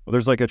 Well,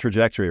 there's like a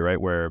trajectory,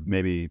 right? Where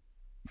maybe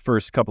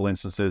first couple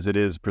instances, it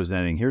is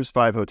presenting, here's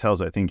 5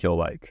 hotels I think you'll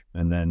like.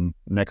 And then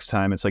next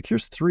time it's like,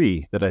 here's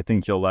 3 that I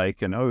think you'll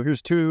like. And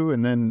here's 2.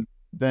 And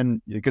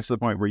then it gets to the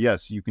point where,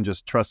 yes, you can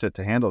just trust it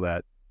to handle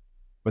that.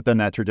 But then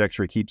that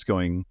trajectory keeps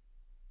going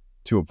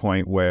to a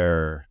point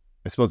where,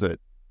 I suppose at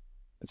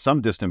some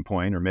distant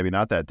point, or maybe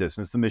not that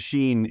distance, the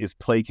machine is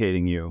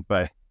placating you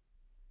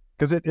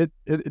because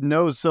it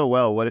knows so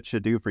well what it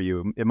should do for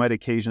you. It might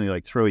occasionally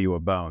throw you a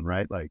bone,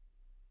 right? Like,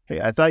 hey,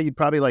 I thought you'd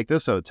probably like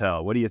this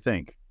hotel. What do you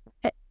think?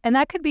 And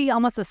that could be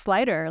almost a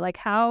slider. Like,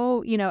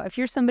 how, if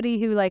you're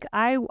somebody who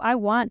I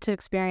want to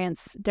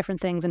experience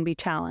different things and be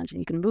challenged,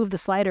 and you can move the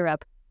slider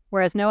up.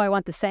 Whereas, no, I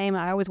want the same.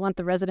 I always want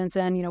the residence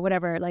in,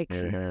 whatever,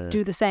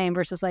 do the same,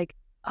 versus oh,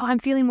 I'm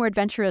feeling more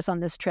adventurous on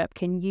this trip.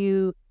 Can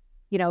you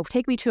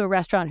take me to a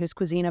restaurant whose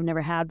cuisine I've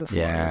never had before,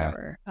 or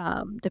whatever,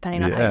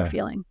 depending on how you're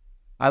feeling.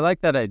 I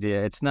like that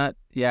idea. It's not,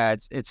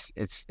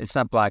 it's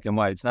not black and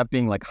white. It's not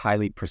being like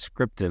highly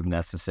prescriptive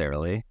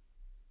necessarily,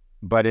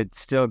 but it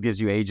still gives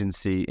you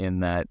agency in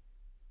that,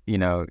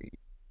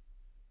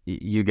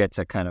 you get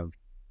to kind of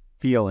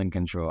feel in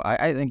control.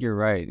 I think you're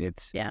right.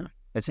 It's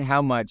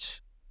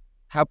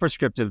how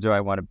prescriptive do I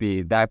want to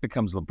be? That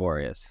becomes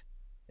laborious.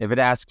 If it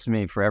asks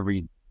me for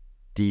every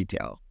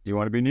detail, do you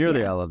want to be near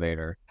the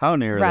elevator? How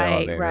near the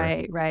elevator?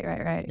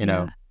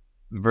 Right.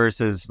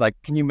 Versus like,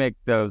 can you make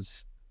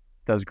those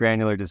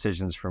granular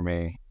decisions for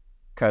me?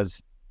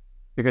 Because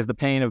the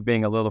pain of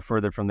being a little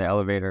further from the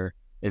elevator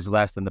is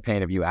less than the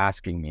pain of you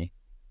asking me.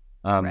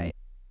 Right.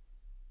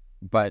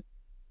 But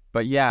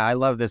yeah, I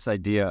love this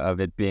idea of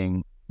it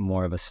being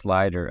more of a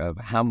slider of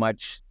how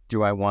much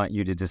do I want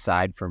you to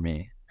decide for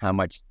me? How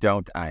much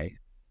don't I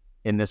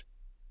in this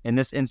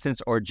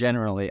instance or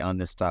generally on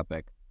this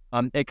topic?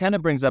 It kind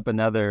of brings up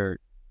a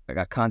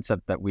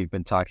concept that we've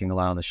been talking a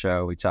lot on the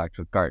show. We talked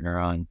with Gartner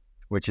on,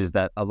 which is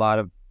that a lot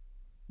of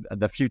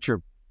the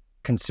future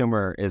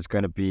consumer is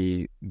going to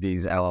be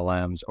these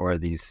LLMs or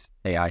these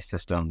AI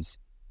systems,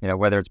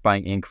 whether it's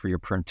buying ink for your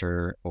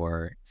printer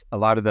or a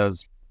lot of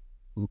those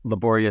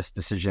laborious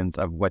decisions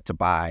of what to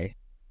buy.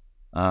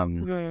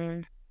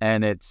 And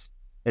it's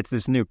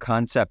this new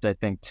concept, I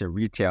think, to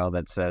retail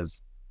that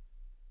says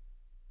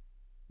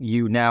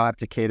you now have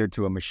to cater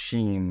to a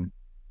machine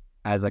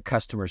as a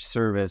customer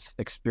service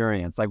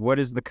experience. Like, what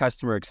is the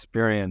customer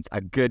experience?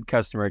 A good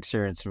customer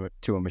experience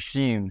to a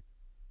machine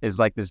is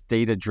like this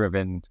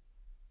data-driven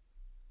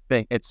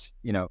thing. It's,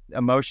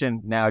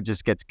 emotion now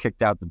just gets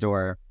kicked out the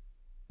door,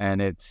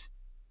 and it's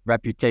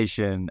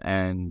reputation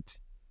and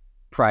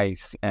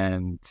price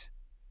and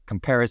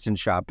comparison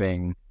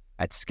shopping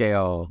at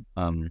scale.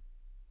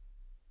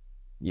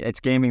 It's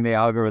gaming the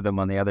algorithm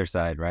on the other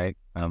side, right?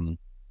 Kind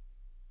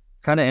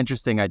of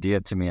interesting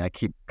idea to me. I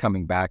keep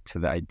coming back to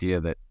the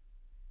idea that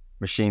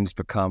machines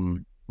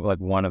become like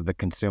one of the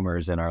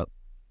consumers in our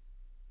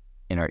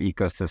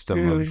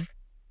ecosystem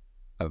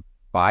of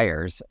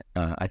buyers.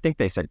 I think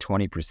they said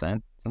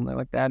 20%, something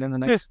like that, in the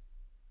next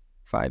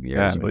 5 years.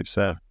 Yeah, I believe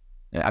so.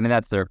 I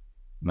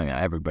mean,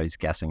 everybody's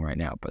guessing right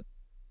now, but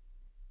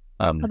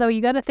although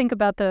you got to think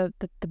about the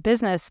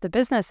business. The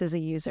business is a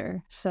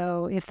user.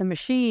 So if the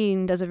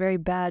machine does a very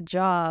bad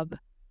job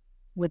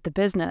with the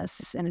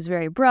business and is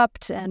very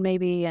abrupt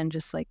and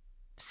just like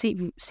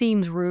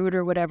seems rude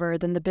or whatever,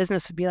 then the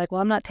business would be like,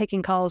 well, I'm not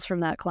taking calls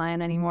from that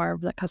client anymore,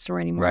 that customer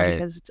anymore,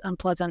 because it's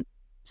unpleasant.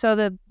 So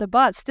the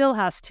bot still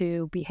has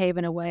to behave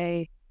in a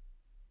way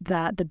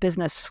that the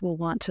business will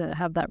want to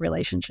have that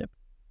relationship.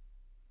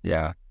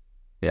 Yeah.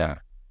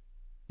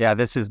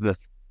 This is the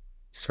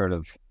sort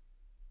of,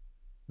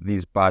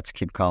 these bots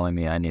keep calling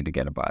me, I need to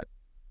get a bot.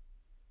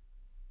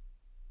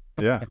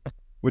 Yeah.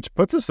 Which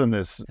puts us in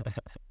this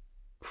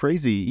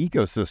crazy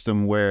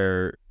ecosystem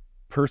where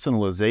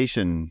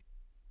personalization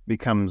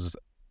becomes,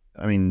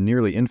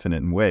 nearly infinite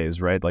in ways,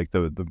 right? Like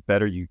the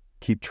better you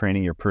keep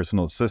training your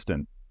personal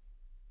assistant,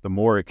 the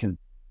more it can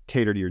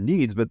cater to your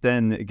needs. But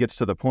then it gets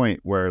to the point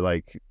where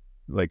like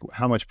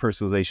how much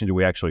personalization do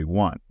we actually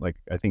want? Like,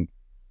 I think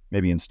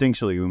maybe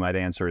instinctually we might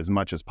answer as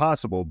much as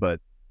possible, but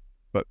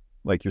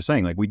like you're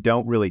saying, like we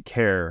don't really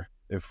care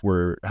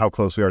how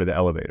close we are to the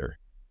elevator,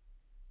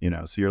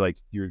 so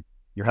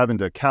you're having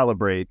to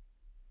calibrate,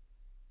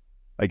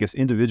 I guess,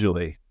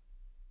 individually,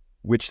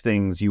 which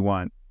things you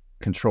want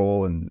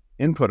control and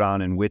input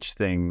on and which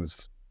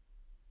things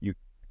you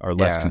are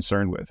less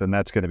concerned with. And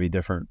that's going to be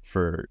different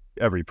for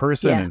every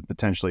person and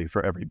potentially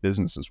for every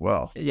business as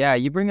well. Yeah,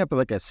 you bring up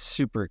like a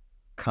super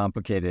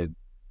complicated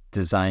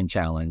design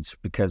challenge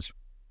because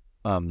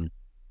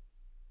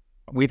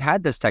we've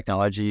had this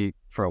technology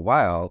for a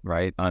while,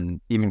 right, on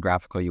even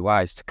graphical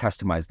UIs to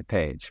customize the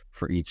page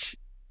for each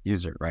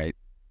user, right?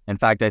 In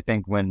fact, I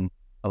think when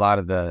a lot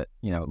of the,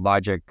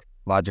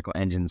 logical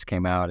engines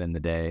came out in the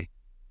day,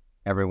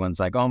 everyone's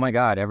like, oh my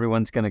God,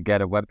 everyone's going to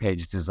get a web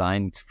page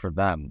designed for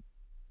them.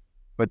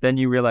 But then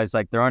you realize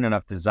like there aren't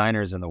enough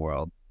designers in the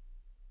world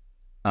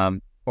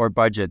or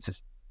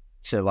budgets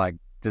to like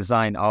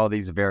design all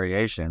these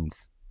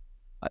variations.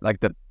 Like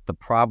the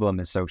problem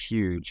is so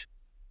huge.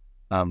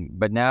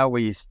 But now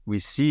we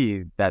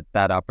see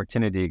that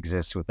opportunity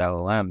exists with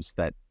LLMs,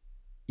 that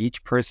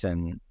each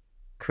person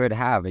could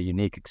have a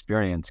unique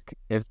experience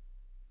if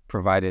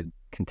provided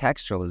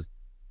contextual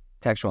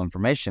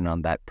information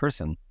on that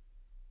person.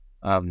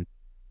 And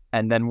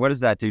then what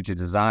does that do to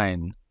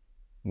design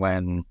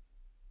when,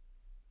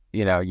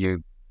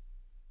 you,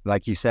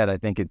 like you said, I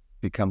think it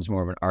becomes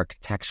more of an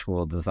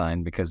architectural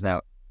design, because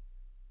now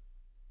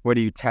what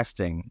are you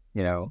testing?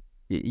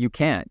 You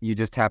can't, you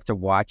just have to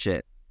watch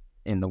it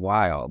in the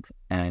wild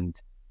and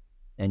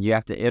you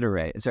have to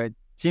iterate. So it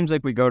seems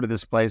like we go to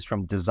this place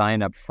from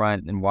design up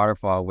front and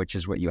waterfall, which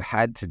is what you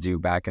had to do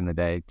back in the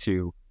day,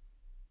 to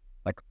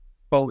like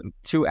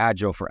too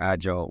agile for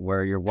agile,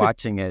 where you're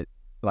watching it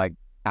like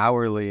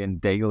hourly and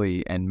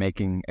daily and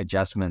making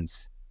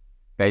adjustments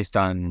based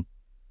on,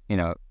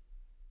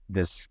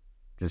 this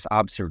this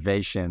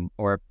observation,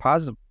 or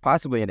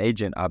possibly an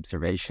agent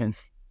observation,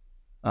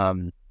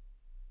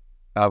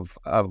 of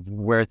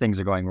where things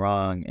are going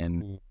wrong,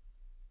 and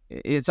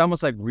it's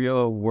almost like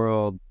real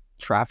world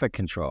traffic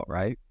control,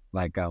 right?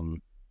 Like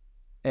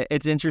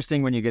it's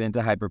interesting when you get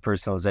into hyper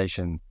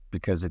personalization,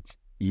 because it's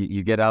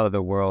you get out of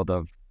the world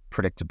of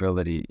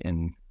predictability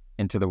and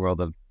into the world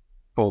of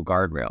full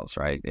guardrails,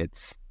 right?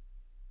 It's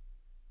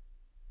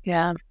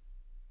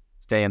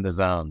stay in the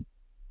zone.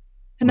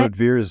 And it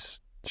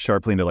veers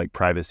sharply into like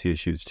privacy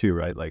issues too,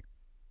 right? Like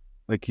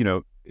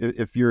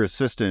if your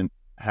assistant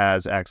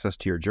has access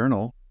to your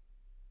journal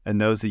and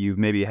knows that you've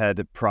maybe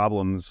had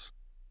problems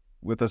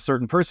with a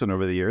certain person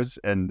over the years,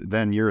 and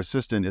then your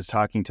assistant is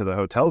talking to the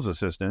hotel's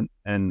assistant,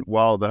 and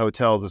while the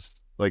hotel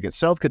like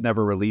itself could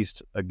never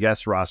release a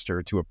guest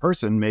roster to a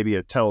person, maybe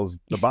it tells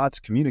the bots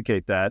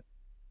communicate that.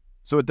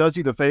 So it does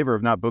you the favor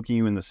of not booking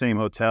you in the same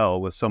hotel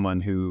with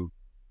someone who,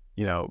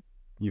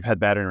 you've had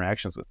bad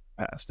interactions with in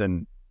the past.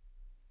 And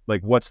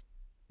like,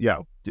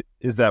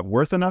 is that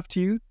worth enough to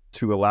you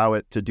to allow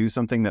it to do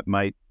something that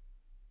might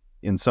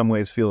in some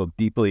ways feel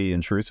deeply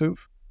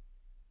intrusive?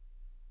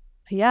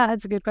 Yeah,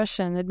 that's a good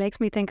question. It makes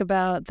me think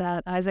about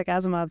that Isaac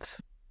Asimov's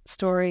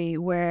story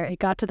where it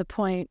got to the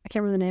point, I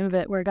can't remember the name of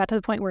it, where it got to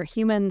the point where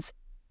humans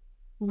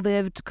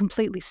lived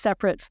completely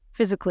separate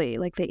physically.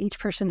 Like each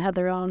person had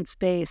their own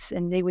space,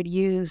 and they would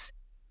use,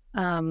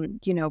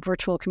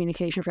 virtual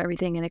communication for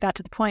everything. And it got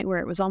to the point where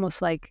it was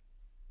almost like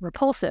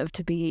repulsive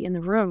to be in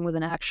the room with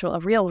a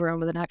real room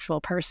with an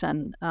actual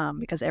person,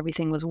 because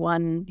everything was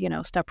one,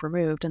 step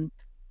removed. And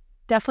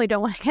definitely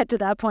don't want to get to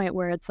that point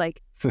where it's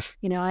like,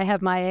 I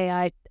have my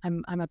AI,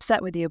 I'm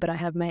upset with you, but I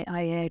have my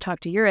AI talk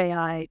to your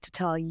AI to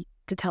tell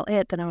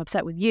it that I'm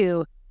upset with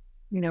you,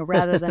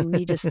 rather than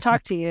me just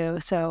talk to you.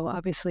 So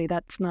obviously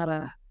that's not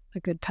a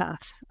good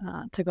path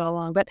to go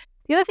along. But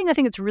the other thing I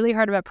think it's really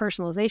hard about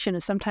personalization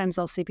is sometimes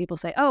I'll see people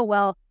say, oh,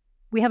 well,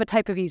 we have a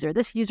type of user.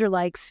 This user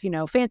likes,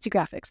 fancy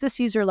graphics. This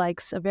user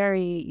likes a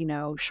very,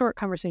 short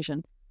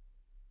conversation.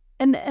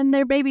 And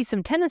there may be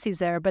some tendencies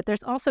there, but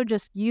there's also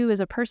just you as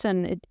a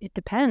person. It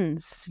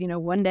depends.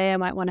 One day I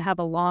might want to have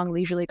a long,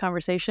 leisurely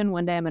conversation.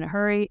 One day I'm in a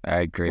hurry. I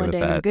agree with that.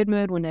 One day I'm in a good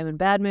mood. One day I'm in a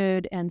bad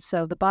mood. And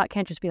so the bot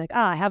can't just be like,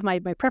 I have my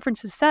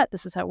preferences set.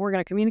 This is how we're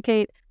going to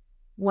communicate.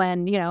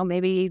 When,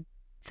 maybe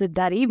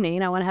that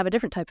evening I want to have a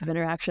different type of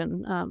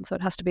interaction. So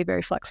it has to be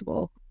very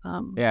flexible.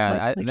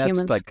 Like that's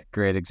humans. like a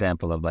great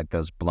example of like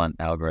those blunt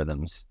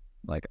algorithms.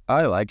 Like,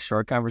 I like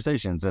short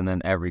conversations, and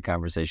then every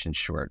conversation's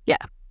short. Yeah.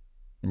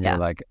 And you're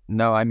like,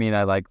 no, I mean,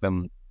 I like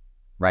them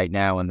right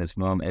now in this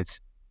moment. It's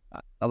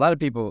a lot of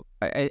people,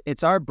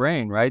 it's our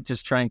brain, right?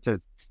 Just trying to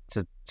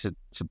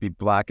be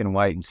black and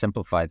white and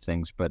simplify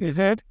things. But,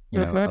 a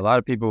lot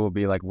of people will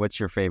be like, what's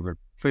your favorite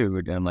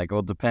food? And I'm like,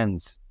 well, it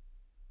depends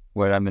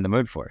what I'm in the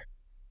mood for.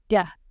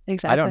 Yeah,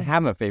 exactly. I don't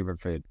have a favorite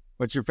food.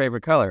 What's your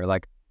favorite color?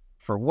 Like,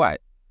 for what?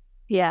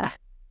 Yeah.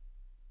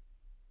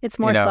 It's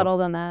more subtle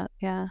than that.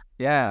 Yeah.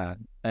 Yeah.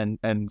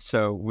 And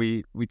so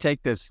we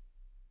take this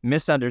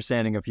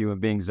misunderstanding of human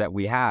beings that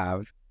we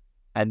have,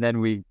 and then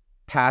we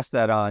pass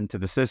that on to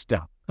the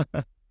system.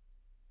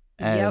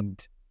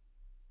 and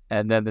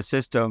then the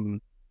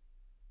system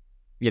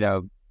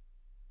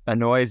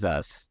annoys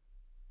us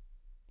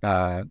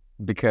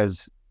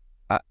because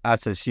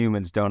us as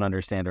humans don't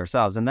understand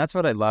ourselves. And that's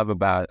what I love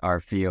about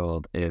our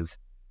field is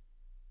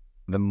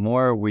the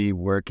more we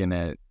work in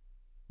it,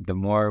 the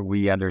more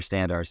we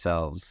understand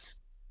ourselves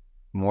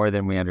more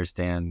than we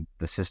understand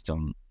the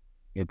system.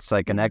 It's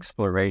like an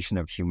exploration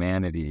of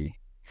humanity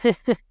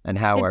and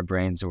how our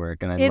brains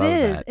work, and I love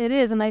that. It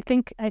is, and I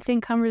think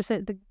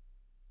the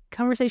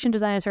conversation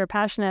designers who are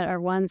passionate are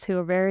ones who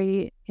are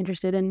very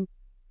interested in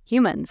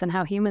humans and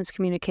how humans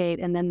communicate,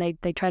 and then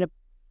they try to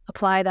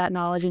apply that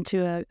knowledge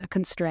into a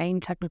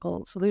constrained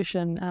technical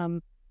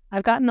solution.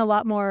 I've gotten a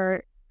lot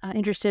more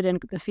interested in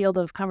the field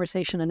of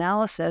conversation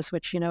analysis,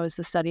 which is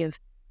the study of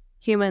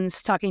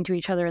humans talking to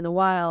each other in the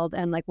wild,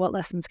 and like what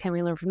lessons can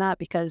we learn from that,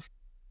 because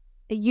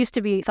it used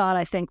to be thought,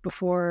 I think,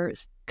 before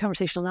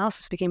conversational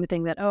analysis became a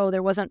thing that,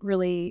 there wasn't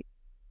really,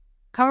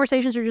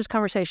 conversations are just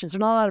conversations. There's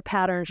not a lot of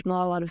patterns,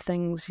 not a lot of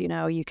things,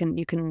 you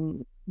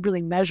can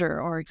really measure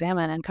or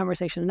examine. And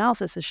conversation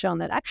analysis has shown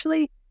that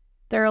actually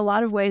there are a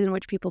lot of ways in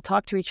which people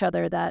talk to each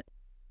other that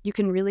you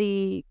can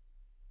really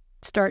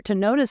start to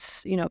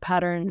notice,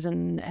 patterns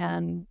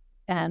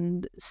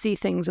and see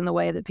things in the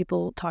way that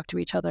people talk to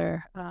each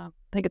other. I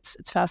think it's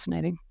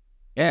fascinating.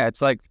 Yeah,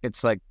 it's like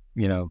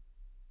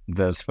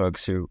those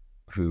folks who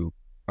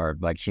are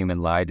like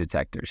human lie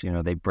detectors.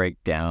 They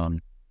break down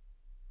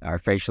our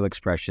facial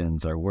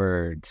expressions, our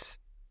words,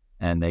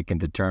 and they can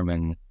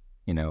determine,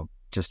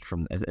 just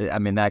from, I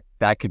mean,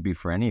 that could be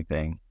for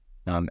anything.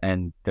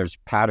 And there's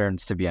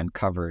patterns to be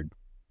uncovered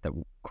that,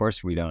 of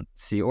course, we don't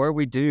see, or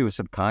we do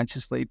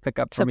subconsciously pick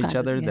up from each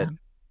other. That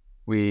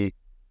we,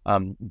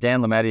 Dan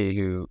Lametti,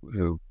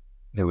 who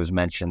was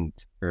mentioned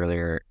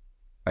earlier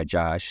by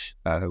Josh,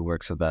 who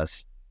works with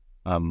us,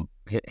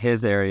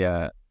 his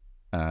area,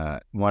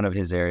 one of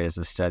his areas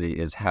of study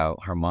is how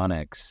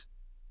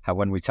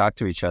when we talk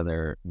to each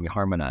other, we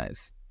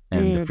harmonize.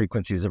 and the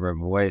frequencies of our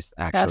voice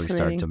actually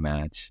start to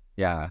match.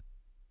 Yeah.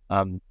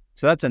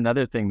 So that's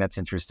another thing that's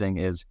interesting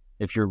is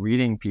if you're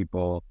reading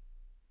people,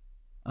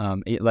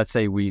 let's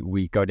say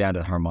we go down to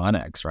the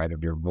harmonics, right,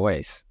 of your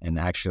voice and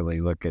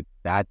actually look at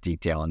that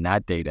detail and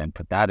that data and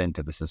put that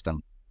into the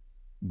system.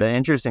 The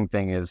interesting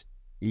thing is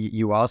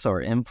you also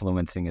are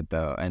influencing it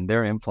though, and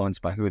they're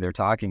influenced by who they're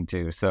talking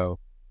to. So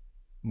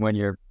when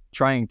you're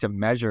trying to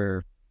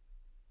measure,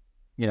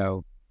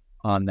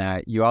 on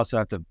that, you also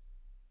have to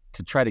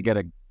try to get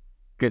a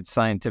good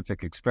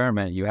scientific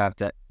experiment. You have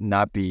to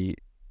not be,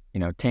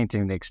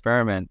 tainting the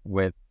experiment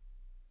with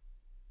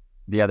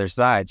the other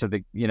side. So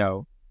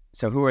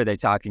so who are they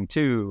talking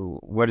to?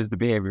 What is the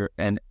behavior?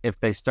 And if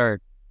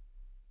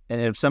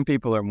some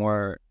people are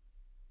more,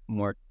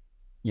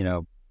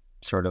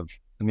 sort of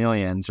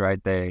chameleons,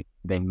 right? They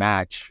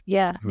match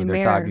who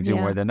they're talking to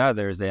more than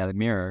others. They have a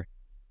mirror.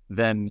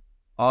 Then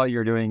all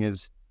you're doing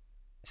is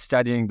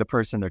studying the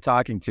person they're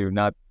talking to,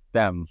 not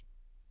them.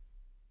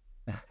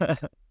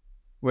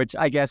 Which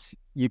I guess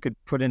you could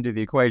put into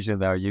the equation,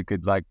 though. You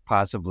could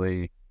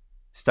possibly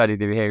study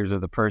the behaviors of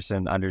the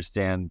person,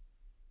 understand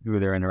who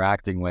they're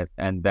interacting with,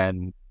 and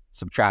then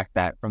subtract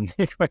that from the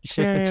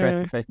equation and try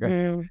to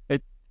figure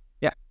it.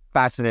 Yeah,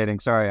 fascinating.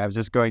 Sorry, I was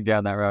just going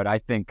down that road. I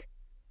think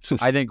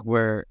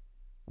where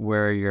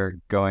you're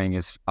going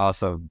is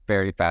also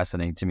very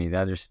fascinating to me.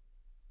 That is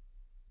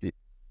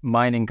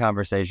mining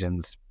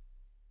conversations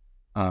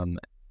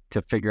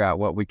to figure out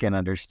what we can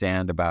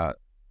understand about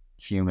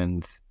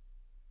humans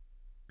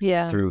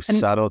through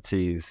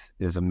subtleties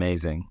is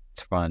amazing.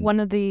 It's fun. One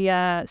of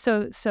the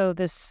so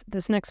this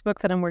next book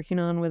that I'm working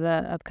on with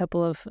a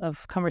couple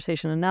of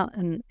conversation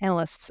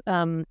analysts,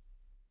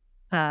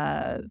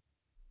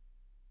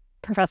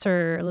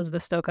 Professor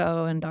Elizabeth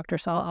Stocco and Dr.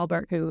 Saul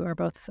Albert, who are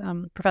both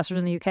professors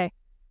in the UK,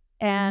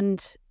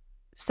 and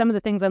some of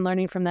the things I'm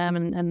learning from them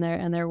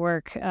and their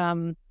work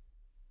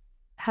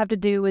have to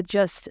do with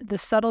just the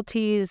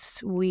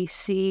subtleties we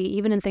see,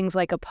 even in things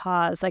like a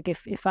pause. Like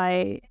if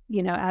I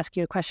ask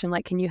you a question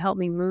like, "Can you help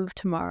me move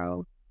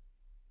tomorrow?"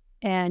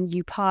 and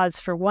you pause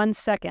for 1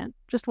 second,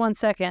 just 1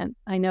 second,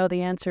 I know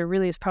the answer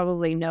really is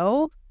probably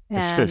no.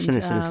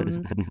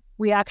 And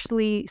we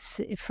actually,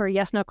 for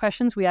yes/no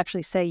questions, we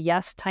actually say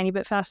yes tiny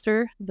bit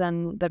faster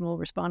than we'll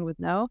respond with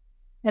no.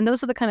 And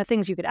those are the kind of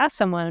things you could ask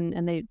someone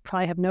and they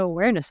probably have no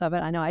awareness of it.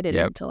 I know I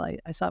didn't until I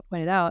saw it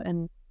pointed out.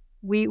 And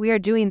we are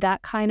doing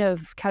that kind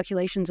of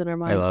calculations in our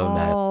mind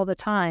all the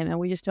time, and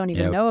we just don't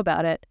even know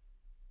about it.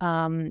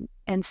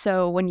 And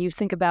so when you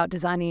think about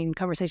designing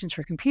conversations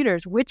for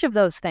computers, which of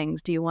those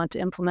things do you want to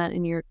implement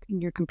in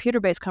your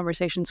computer-based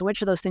conversations?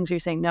 Which of those things are you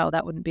saying, no,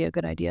 that wouldn't be a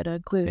good idea to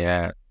include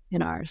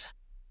in ours?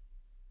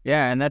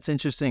 Yeah, and that's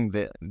interesting,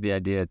 the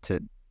idea to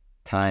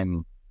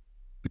time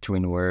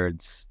between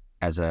words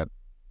as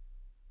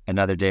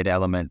another data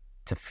element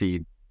to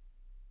feed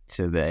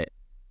to the,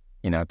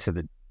 to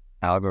the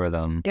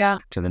algorithm,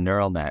 to the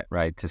neural net,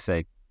 right? To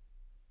say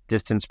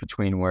distance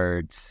between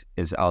words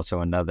is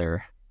also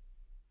another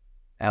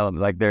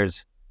element. Like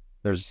there's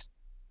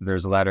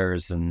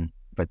letters,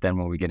 but then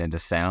when we get into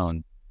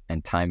sound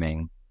and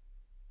timing,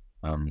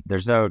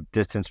 there's no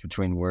distance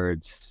between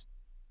words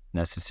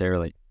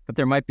necessarily, but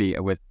there might be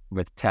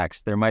with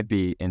text. There might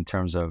be in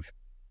terms of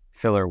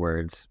filler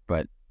words,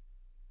 but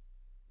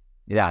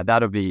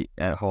that'll be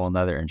a whole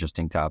another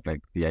interesting topic.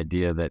 The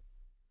idea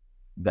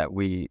that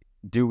we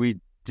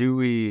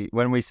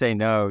when we say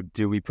no,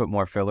 do we put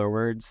more filler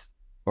words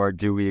or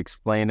do we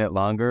explain it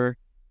longer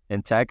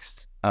in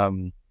text?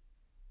 Well,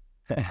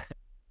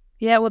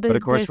 but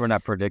of course we're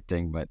not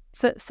predicting. But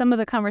some of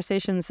the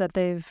conversations that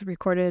they've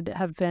recorded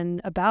have been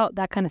about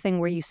that kind of thing,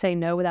 where you say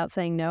no without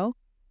saying no,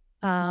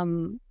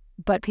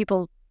 but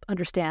people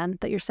understand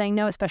that you're saying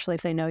no, especially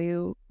if they know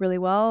you really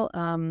well.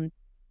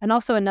 And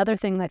also another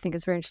thing that I think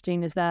is very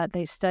interesting is that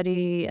they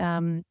study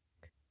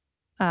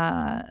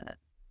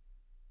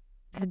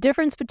the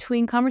difference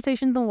between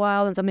conversations in the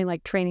wild and something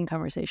like training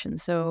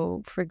conversations.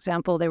 So, for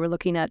example, they were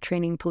looking at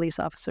training police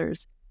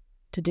officers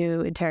to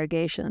do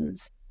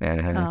interrogations.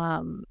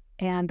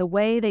 And the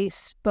way they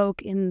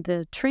spoke in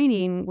the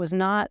training was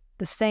not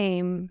the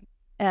same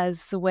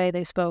as the way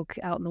they spoke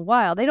out in the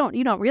wild.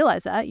 You don't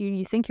realize that.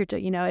 You think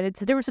it's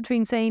the difference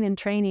between saying in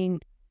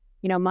training,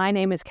 my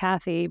name is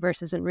Cathy,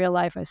 versus in real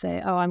life I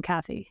say, oh, I'm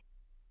Cathy.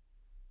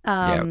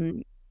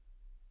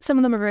 Some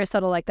of them are very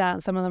subtle like that,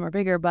 and some of them are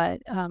bigger,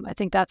 but I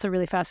think that's a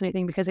really fascinating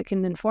thing because it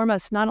can inform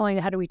us not only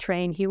how do we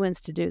train humans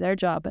to do their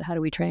job, but how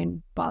do we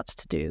train bots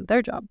to do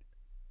their job.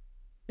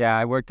 Yeah,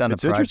 I worked on a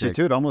project. It's interesting,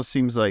 too. It almost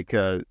seems like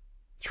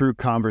through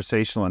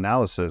conversational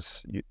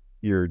analysis,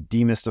 you're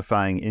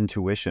demystifying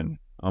intuition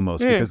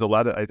almost, because a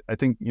lot of, I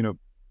think,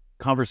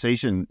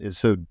 conversation is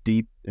so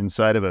deep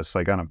inside of us,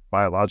 like on a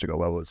biological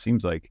level, it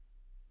seems like,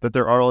 that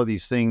there are all of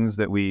these things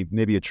that we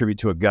maybe attribute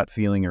to a gut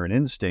feeling or an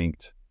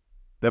instinct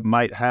that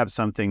might have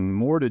something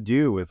more to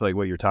do with like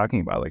what you're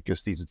talking about, like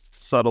just these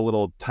subtle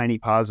little tiny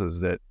pauses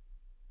that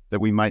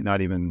we might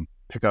not even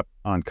pick up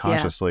on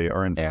consciously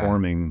are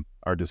informing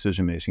our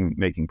decision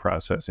making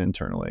process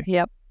internally.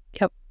 Yep.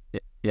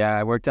 Yeah,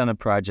 I worked on a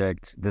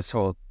project. This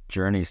whole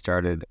journey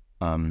started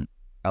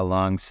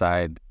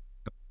alongside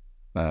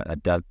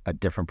a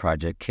different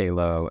project,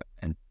 Kalo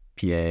and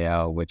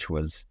PAL, which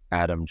was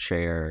Atom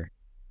Share,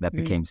 that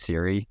became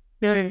Siri.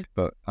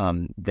 But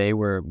they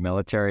were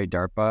military,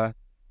 DARPA,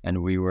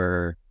 and we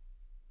were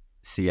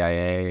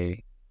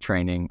CIA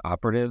training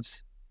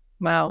operatives.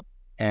 Wow.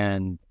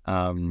 And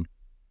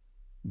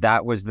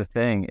that was the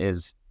thing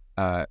is,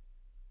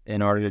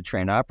 in order to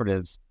train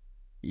operatives,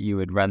 you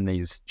would run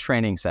these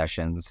training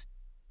sessions,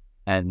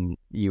 and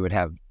you would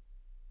have,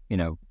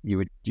 you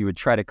would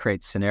try to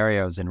create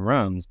scenarios in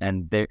rooms.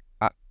 And a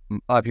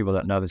lot of people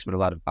don't know this, but a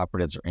lot of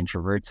operatives are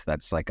introverts.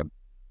 That's like a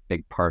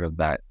big part of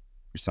that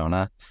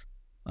persona.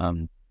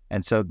 And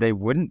so they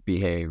wouldn't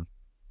behave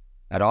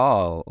at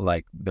all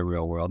like the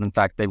real world. In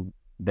fact,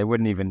 they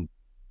wouldn't even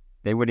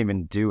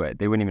do it.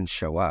 They wouldn't even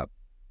show up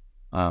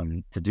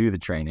to do the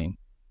training.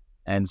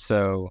 And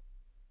so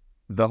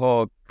the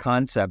whole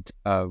concept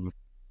of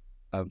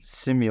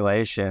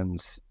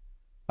simulations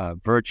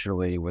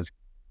virtually was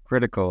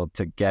critical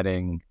to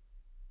getting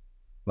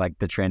like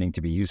the training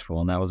to be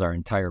useful. And that was our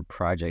entire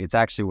project. It's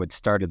actually what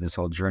started this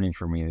whole journey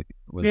for me,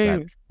 was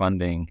that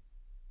funding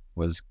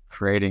was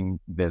creating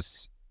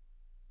these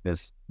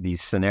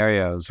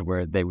scenarios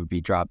where they would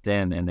be dropped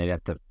in and they'd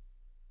have to,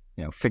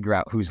 figure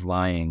out who's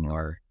lying,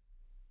 or,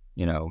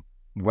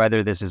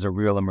 whether this is a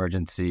real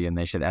emergency and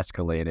they should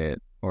escalate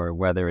it, or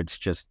whether it's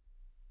just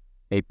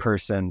a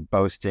person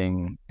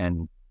boasting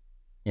and,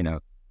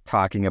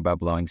 talking about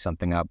blowing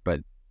something up,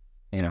 but,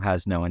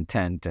 has no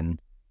intent.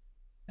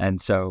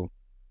 And so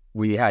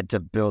we had to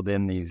build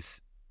in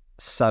these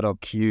subtle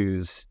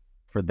cues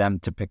for them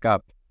to pick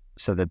up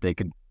so that they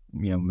could,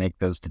 make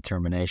those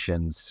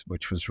determinations,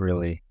 which was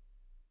really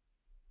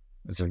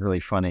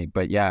funny.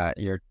 But yeah,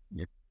 you're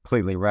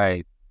completely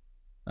right.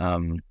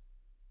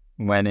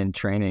 When in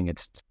training,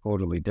 it's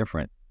totally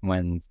different.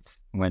 When it's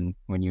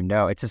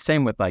the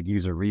same with like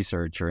user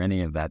research or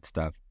any of that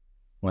stuff.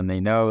 When they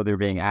know they're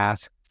being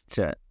asked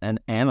to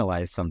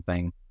analyze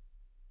something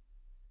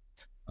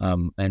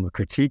and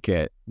critique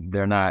it,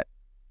 they're not.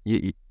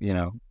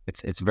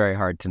 It's very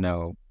hard to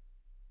know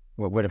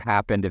what would have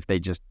happened if they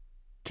just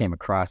came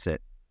across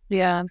it.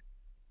 Yeah.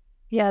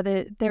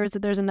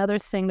 There's another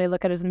thing they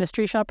look at as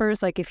mystery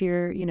shoppers. Like if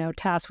you're,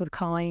 tasked with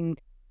calling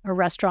a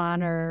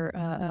restaurant or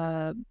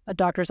a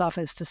doctor's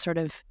office to sort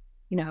of,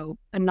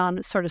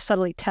 sort of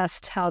subtly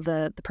test how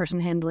the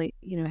person handling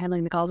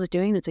the calls is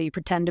doing. And so you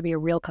pretend to be a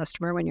real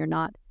customer when you're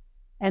not.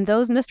 And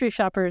those mystery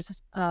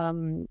shoppers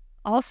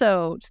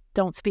also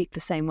don't speak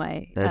the same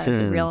way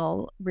as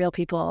real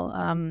people.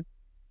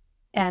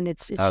 And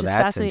it's just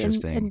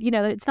fascinating. And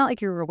it's not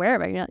like you're aware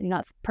of it. You're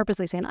not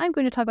purposely saying, I'm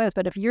going to talk about this.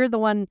 But if you're the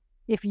one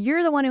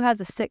who has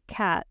a sick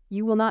cat,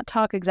 you will not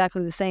talk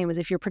exactly the same as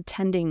if you're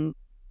pretending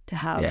to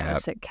have a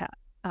sick cat.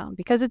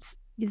 Because it's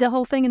the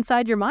whole thing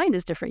inside your mind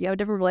is different. You have a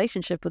different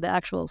relationship with the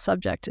actual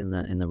subject in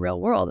the real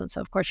world. And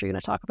so, of course, you're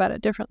going to talk about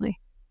it differently.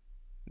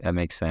 That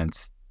makes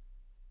sense.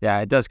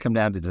 Yeah, it does come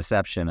down to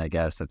deception, I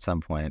guess, at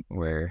some point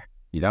where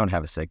you don't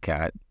have a sick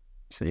cat.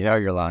 So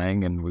you're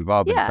lying, and we've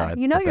all been taught.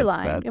 Yeah, you're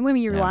lying. Bad. And when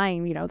you're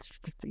lying,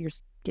 it's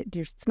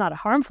not a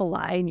harmful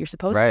lie, and you're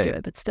supposed to do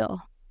it, but still.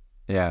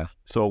 Yeah.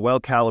 So a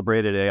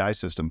well-calibrated AI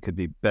system could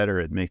be better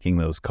at making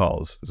those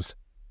calls.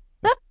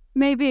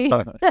 Maybe.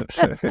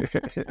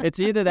 It's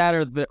either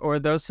that or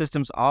those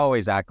systems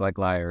always act like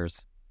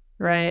liars.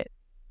 Right.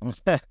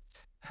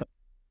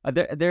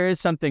 There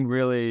is something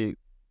really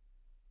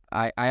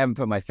I haven't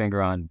put my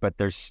finger on, but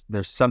there's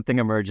something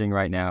emerging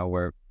right now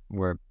where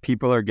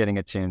people are getting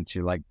attuned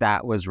to, like,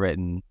 that was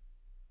written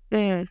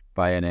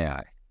by an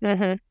AI.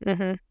 And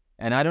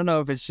I don't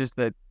know if it's just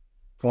that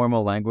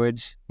formal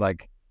language,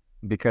 like,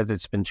 because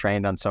it's been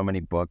trained on so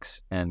many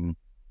books, and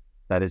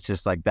that it's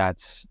just like that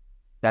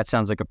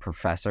sounds like a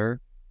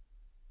professor,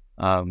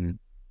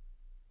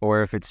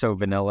 or if it's so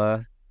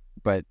vanilla.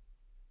 But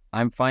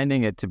I'm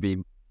finding it to be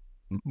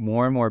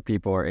more and more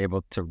people are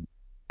able to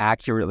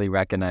accurately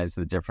recognize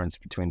the difference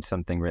between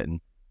something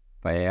written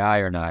by AI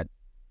or not.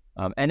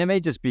 And it may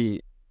just be,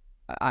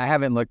 I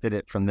haven't looked at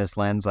it from this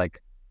lens,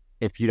 like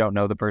if you don't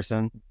know the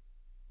person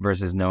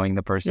versus knowing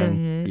the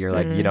person, you're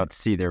like, you don't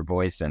see their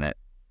voice in it.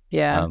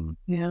 Yeah.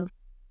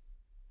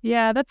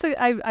 Yeah,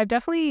 I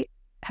definitely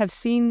have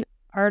seen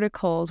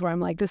articles where I'm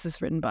like, this is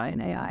written by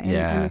an AI.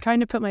 And I'm trying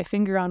to put my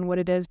finger on what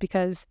it is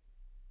because,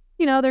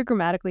 they're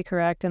grammatically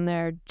correct and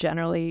they're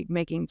generally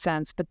making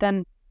sense. But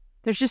then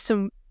there's just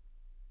some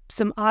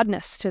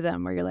oddness to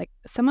them where you're like,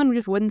 someone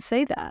just wouldn't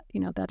say that.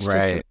 That's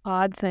just an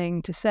odd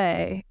thing to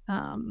say.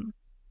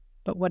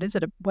 But what is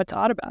it? What's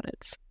odd about it?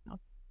 It's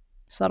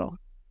subtle.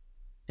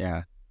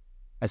 Yeah.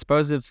 I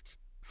suppose if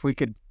we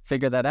could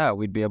figure that out,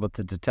 we'd be able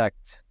to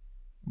detect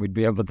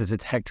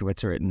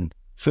what's written.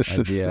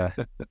 That'd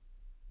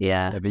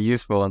be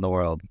useful in the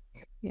world.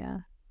 Yeah.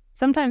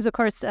 Sometimes, of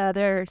course,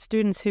 there are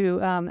students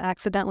who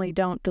accidentally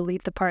don't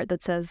delete the part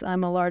that says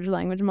 "I'm a large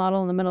language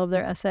model" in the middle of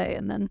their essay,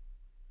 and then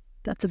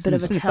that's a bit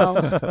of a tell.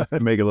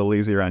 Make it a little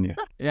easier on you.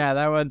 Yeah,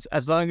 that one's,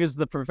 as long as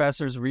the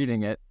professor's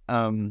reading it.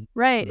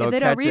 Right. If they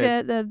don't read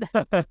it, then...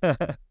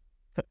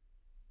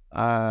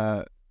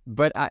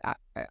 But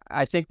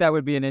I think that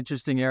would be an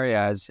interesting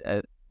area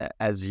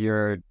as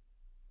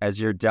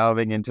you're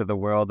delving into the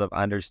world of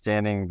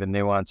understanding the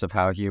nuance of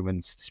how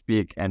humans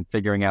speak and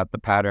figuring out the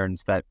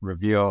patterns that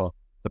reveal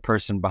the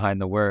person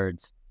behind the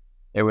words.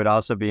 It would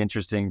also be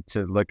interesting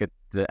to look at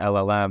the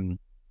LLM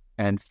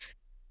and,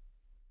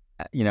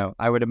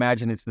 I would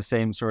imagine it's the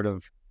same sort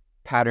of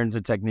patterns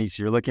and techniques.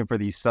 You're looking for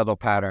these subtle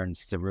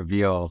patterns to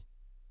reveal,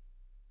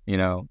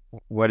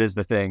 what is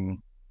the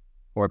thing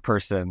or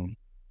person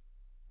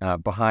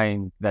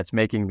behind that's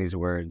making these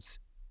words.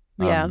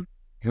 Yeah.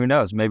 Who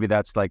knows? Maybe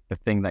that's like the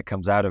thing that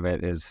comes out of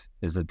it is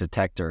a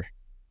detector.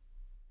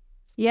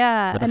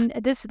 Yeah, and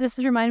this is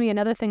reminding me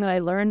another thing that I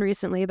learned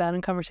recently about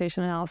in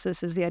conversation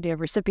analysis is the idea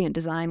of recipient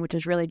design, which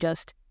is really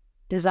just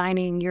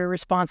designing your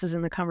responses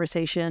in the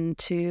conversation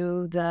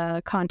to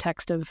the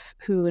context of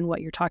who and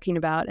what you're talking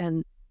about.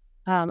 And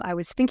I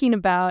was thinking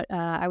about,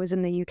 I was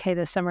in the UK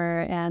this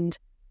summer and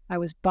I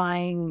was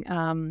buying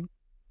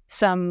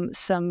some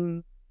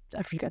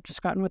I forgot, I've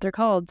just forgotten what they're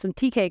called, some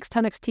tea cakes,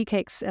 Tunnocks tea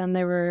cakes, and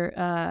they were,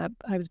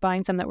 I was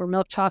buying some that were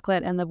milk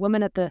chocolate, and the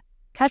woman at the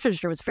cash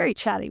register was very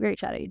chatty,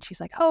 and she's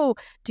like, oh,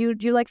 do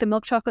you like the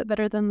milk chocolate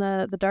better than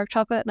the dark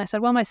chocolate? And I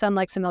said, well, my son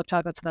likes the milk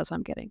chocolate, so that's what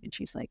I'm getting. And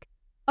she's like,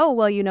 oh,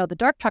 well, the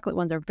dark chocolate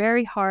ones are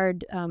very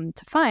hard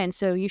to find,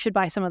 so you should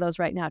buy some of those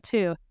right now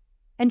too.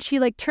 And she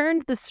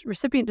turned this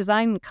recipient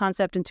design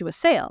concept into a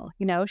sale.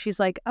 She's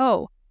like,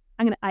 oh,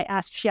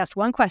 she asked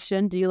one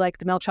question, do you like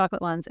the milk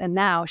chocolate ones? And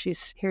now she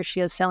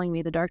is selling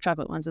me the dark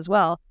chocolate ones as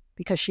well,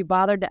 because she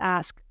bothered to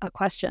ask a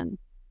question.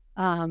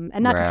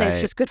 And not to say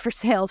it's just good for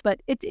sales, but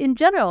in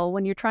general,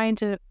 when you're trying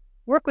to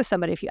work with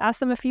somebody, if you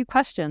ask them a few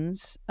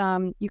questions,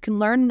 you can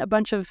learn a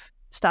bunch of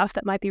stuff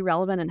that might be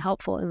relevant and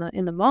helpful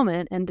in the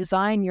moment and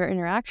design your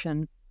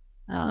interaction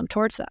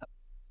towards that.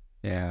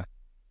 Yeah.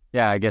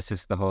 Yeah, I guess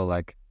it's the whole,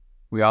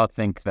 we all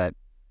think that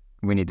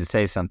we need to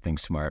say something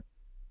smart,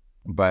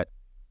 but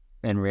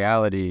in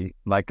reality,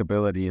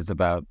 likability is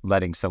about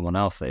letting someone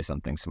else say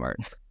something smart.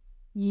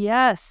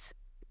 Yes.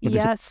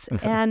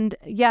 And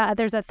yeah,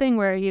 there's that thing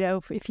where,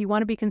 if you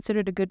want to be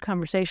considered a good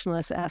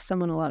conversationalist, ask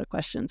someone a lot of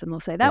questions and they'll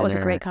say, that was a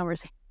great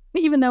conversation,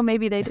 even though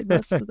maybe they did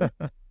most of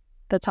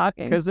the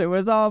talking. Because it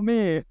was all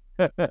me.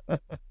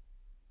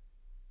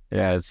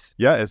 Yes.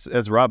 Yeah,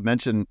 as Rob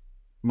mentioned,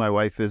 my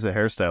wife is a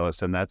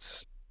hairstylist, and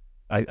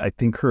I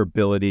think her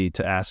ability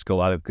to ask a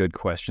lot of good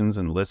questions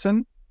and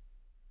listen.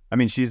 I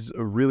mean, she's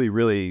really,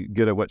 really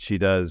good at what she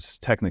does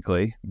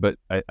technically, but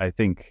I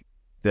think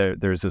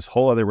there's this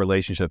whole other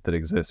relationship that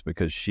exists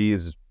because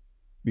she's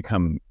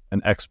become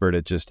an expert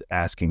at just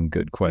asking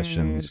good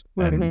questions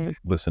and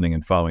listening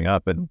and following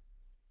up. And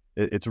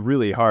it's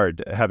really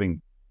hard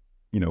having,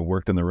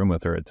 worked in the room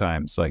with her at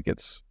times.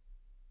 It's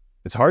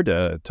hard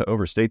to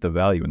overstate the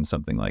value in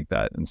something like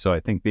that. And so I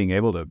think being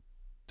able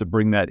to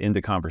bring that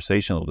into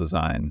conversational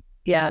design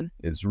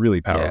is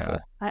really powerful.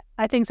 Yeah.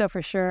 I think so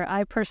for sure.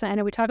 I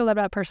know we talk a lot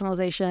about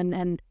personalization,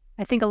 and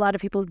I think a lot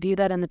of people view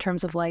that in the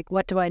terms of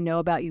what do I know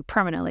about you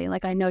permanently?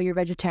 I know you're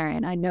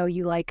vegetarian. I know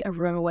you like a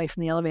room away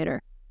from the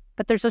elevator.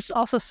 But there's just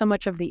also so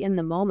much of the in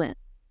the moment.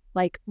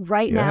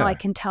 Right now, I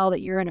can tell that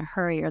you're in a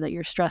hurry or that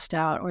you're stressed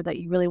out or that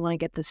you really want to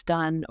get this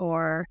done,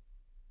 or,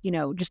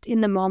 just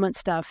in the moment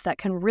stuff that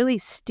can really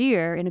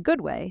steer in a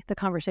good way the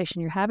conversation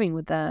you're having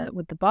with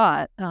the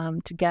bot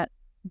to get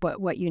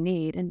what you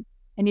need.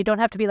 And you don't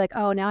have to be like,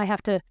 oh, now I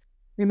have to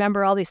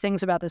remember all these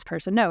things about this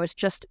person. No, it's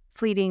just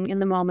fleeting in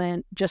the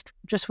moment, just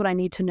what I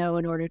need to know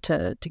in order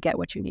to get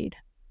what you need.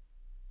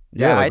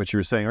 Yeah, what you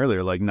were saying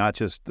earlier, not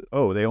just,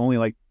 oh, they only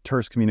like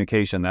terse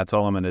communication, that's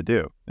all I'm going to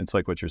do. It's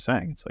like what you're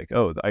saying. It's like,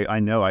 oh, I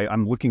know,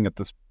 I'm looking at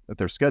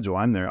their schedule.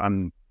 I'm there.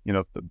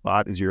 If the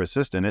bot is your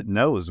assistant, it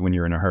knows when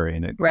you're in a hurry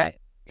and it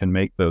can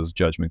make those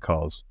judgment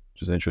calls,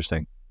 which is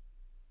interesting.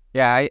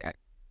 Yeah,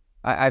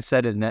 I've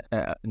said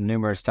it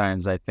numerous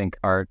times. I think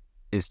art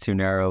is too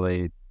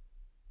narrowly,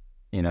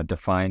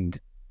 defined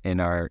in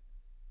our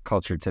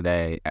culture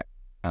today.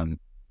 And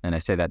I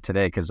say that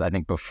today because I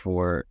think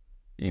before,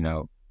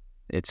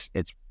 it's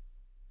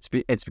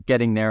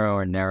getting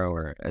narrower and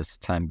narrower as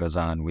time goes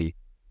on. We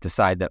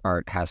decide that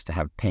art has to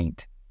have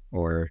paint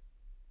or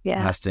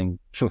has to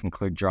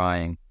include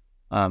drawing.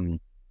 And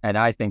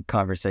I think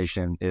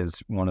conversation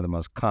is one of the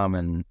most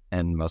common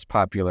and most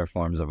popular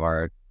forms of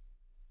art.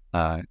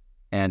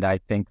 And I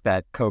think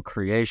that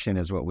co-creation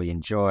is what we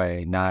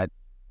enjoy, not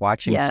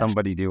watching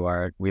somebody do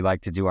art. We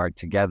like to do art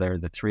together.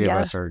 The three of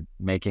us are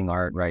making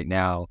art right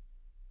now.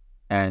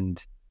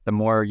 And the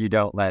more you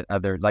don't let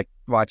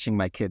watching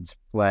my kids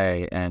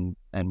play and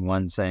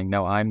one saying,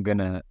 no, I'm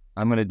gonna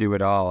do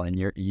it all, and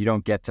you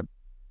don't get to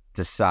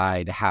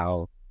decide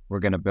how we're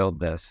gonna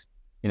build this.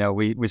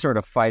 We sort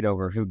of fight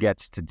over who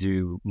gets to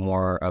do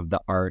more of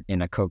the art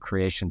in a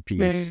co-creation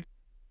piece.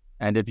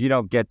 And if you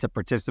don't get to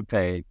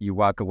participate, you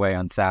walk away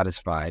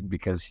unsatisfied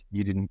because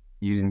you didn't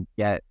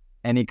get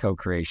any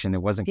co-creation.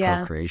 It wasn't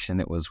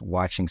co-creation. It was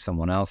watching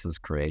someone else's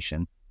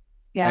creation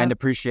and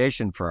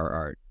appreciation for our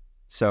art.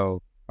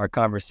 So our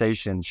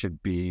conversation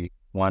should be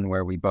one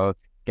where we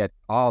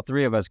all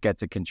three of us get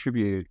to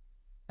contribute,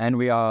 and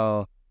we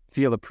all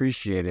feel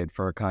appreciated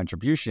for our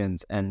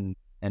contributions. And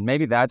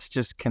maybe that's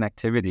just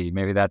connectivity.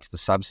 Maybe that's the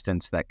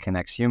substance that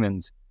connects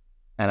humans.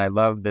 And I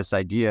love this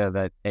idea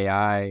that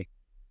AI,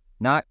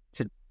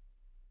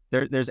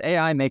 there's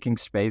AI making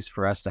space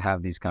for us to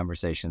have these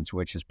conversations,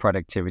 which is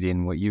productivity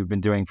and what you've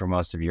been doing for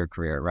most of your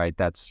career, right?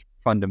 That's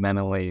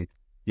fundamentally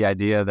the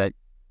idea that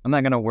I'm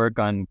not going to work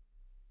on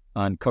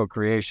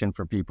co-creation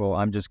for people.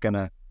 I'm just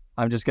gonna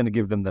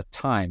give them the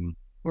time,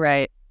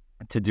 right,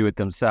 to do it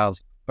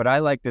themselves. But I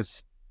like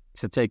this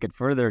to take it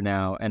further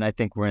now, and I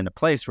think we're in a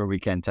place where we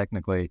can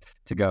technically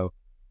to go,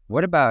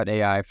 what about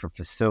AI for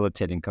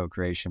facilitating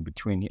co-creation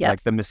between,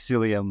 like the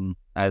mycelium,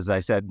 as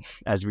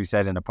we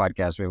said in a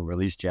podcast we haven't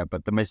released yet,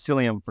 but the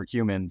mycelium for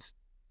humans,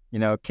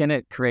 can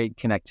it create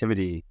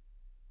connectivity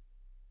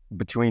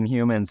between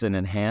humans and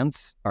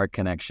enhance our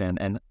connection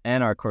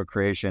and our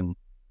co-creation?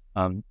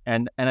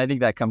 And I think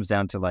that comes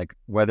down to like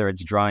whether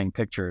it's drawing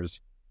pictures,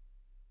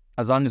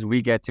 as long as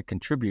we get to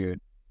contribute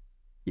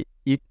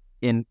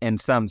in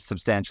some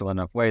substantial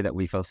enough way that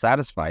we feel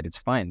satisfied, it's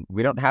fine.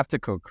 We don't have to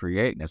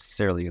co-create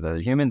necessarily with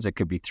other humans. It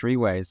could be 3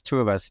 ways, 2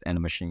 of us and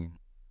a machine.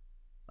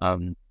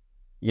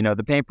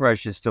 The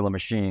paintbrush is still a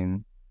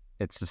machine.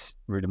 It's a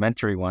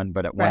rudimentary one,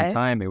 but at one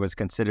time it was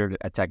considered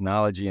a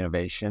technology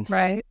innovation.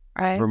 Right.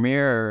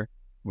 Vermeer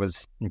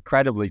was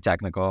incredibly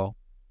technical.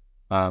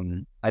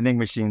 I think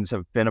machines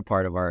have been a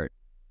part of art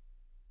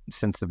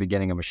since the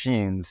beginning of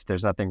machines.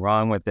 There's nothing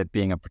wrong with it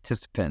being a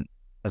participant,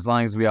 as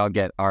long as we all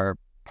get our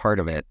part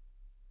of it.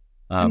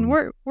 And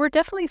we're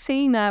definitely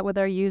seeing that with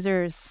our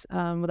users,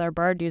 with our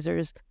Bard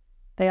users.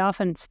 They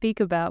often speak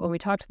about, when we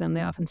talk to them,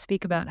 they often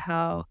speak about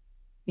how,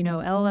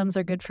 LLMs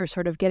are good for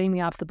sort of getting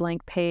me off the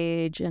blank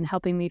page and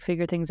helping me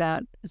figure things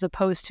out, as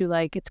opposed to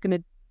like,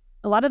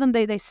 a lot of them,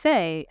 they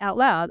say out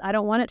loud, I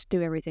don't want it to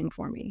do everything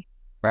for me.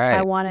 Right.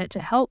 I want it to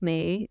help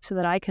me so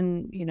that I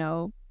can,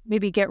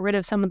 maybe get rid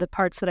of some of the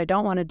parts that I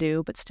don't want to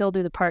do, but still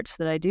do the parts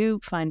that I do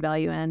find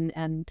value in.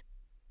 And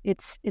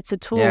it's a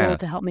tool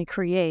to help me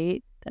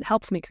create, that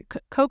helps me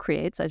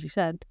co-create, as you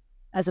said,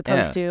 as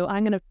opposed to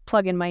I'm going to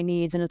plug in my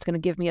needs and it's going to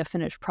give me a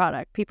finished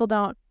product.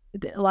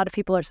 A lot of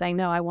people are saying,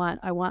 no, I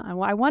want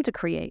to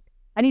create.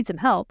 I need some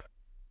help,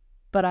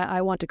 but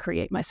I want to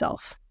create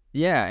myself.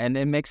 Yeah. And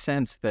it makes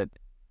sense that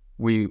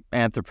we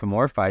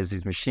anthropomorphize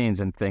these machines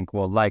and think,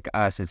 well, like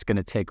us, it's going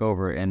to take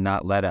over and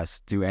not let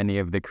us do any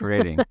of the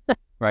creating,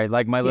 right?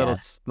 Like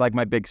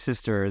my big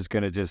sister is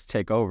going to just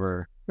take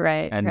over,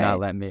 and not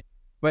let me.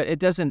 But it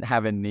doesn't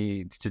have a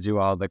need to do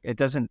all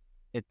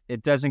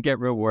it doesn't get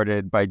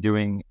rewarded by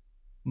doing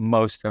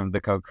most of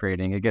the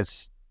co-creating. It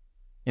gets,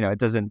 it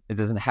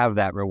doesn't have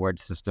that reward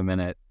system in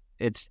it.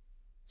 It's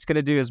going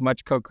to do as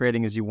much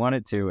co-creating as you want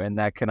it to, and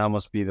that can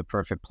almost be the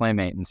perfect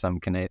playmate in some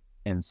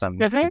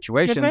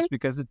situations,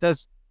 because it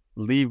does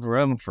leave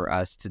room for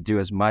us to do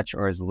as much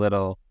or as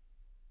little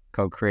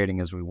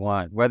co-creating as we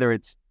want, whether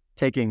it's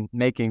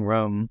making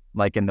room,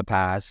 like in the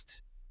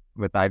past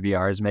with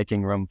IVRs,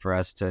 making room for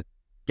us to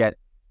get,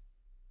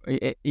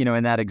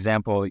 in that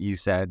example you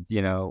said,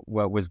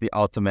 what was the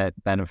ultimate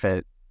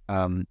benefit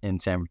in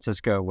San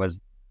Francisco was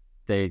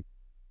it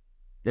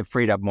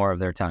freed up more of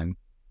their time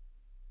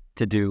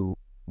to do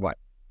what?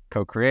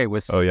 Co-create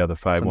with the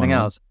 511. Something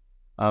else.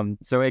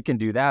 So it can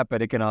do that,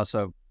 but it can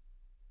also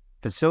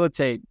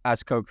facilitate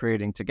us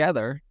co-creating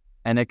together,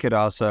 and it could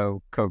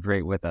also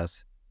co-create with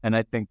us. And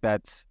I think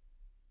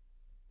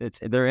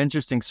they're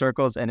interesting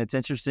circles, and it's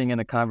interesting in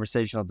a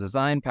conversational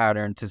design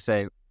pattern to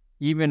say,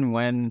 even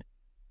when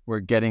we're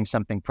getting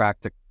something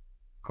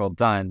practical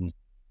done,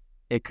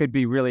 it could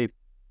be really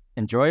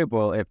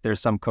enjoyable if there's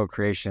some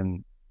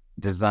co-creation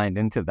designed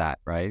into that,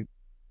 right?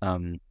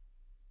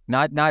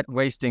 Not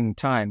wasting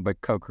time, but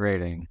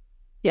co-creating.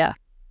 Yeah.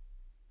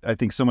 I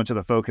think so much of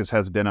the focus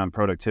has been on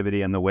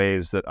productivity and the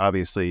ways that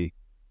obviously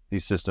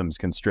these systems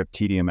can strip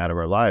tedium out of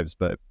our lives.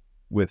 But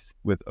with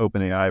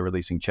OpenAI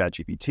releasing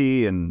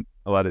ChatGPT and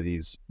a lot of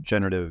these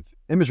generative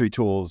imagery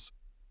tools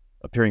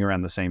appearing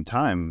around the same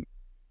time,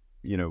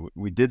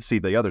 we did see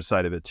the other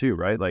side of it too,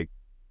 right? Like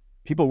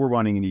people were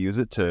wanting to use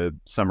it to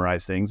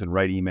summarize things and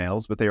write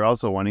emails, but they were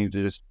also wanting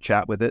to just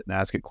chat with it and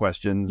ask it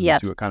questions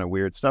and see what kind of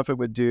weird stuff it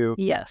would do.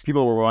 Yes.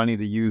 People were wanting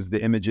to use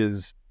the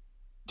images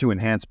to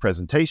enhance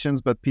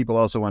presentations, but people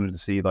also wanted to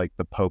see like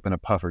the Pope in a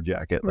puffer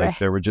jacket. Like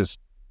there were just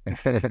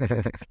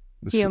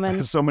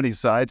humans. So many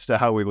sides to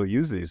how we will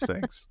use these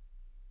things.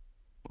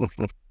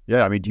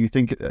 Yeah, I mean, do you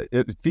think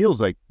it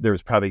feels like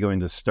there's probably going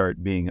to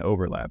start being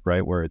overlap,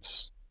 right? Where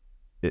it's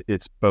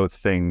both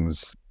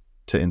things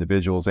to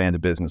individuals and to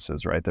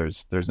businesses, right?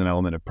 There's an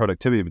element of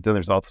productivity, but then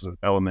there's also an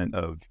element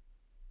of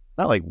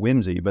not like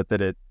whimsy, but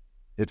that it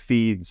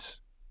feeds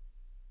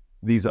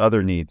these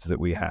other needs that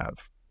we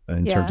have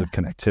in terms of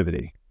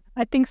connectivity.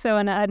 I think so.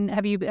 And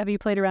have you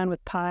played around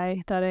with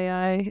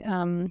Pi.ai,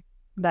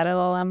 that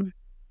LLM?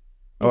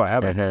 I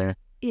haven't.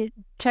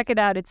 Check it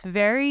out. It's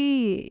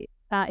very,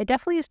 it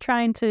definitely is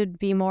trying to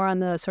be more on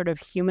the sort of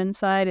human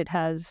side. It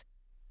has,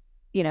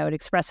 it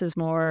expresses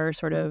more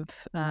sort of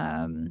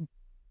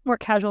more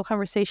casual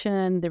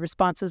conversation. The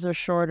responses are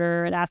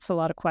shorter. It asks a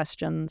lot of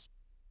questions.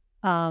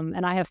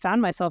 And I have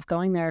found myself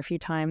going there a few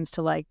times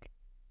to like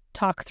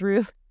talk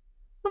through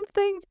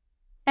something.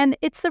 And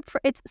it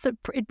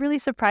really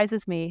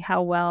surprises me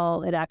how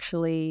well it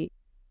actually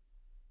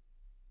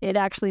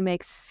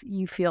makes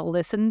you feel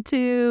listened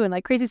to and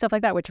like crazy stuff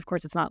like that, which of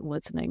course it's not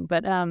listening,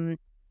 but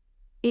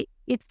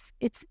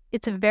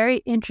it's a very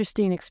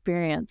interesting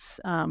experience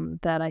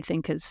that I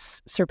think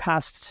has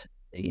surpassed,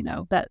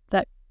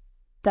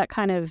 that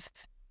kind of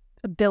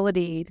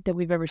ability that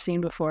we've ever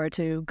seen before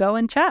to go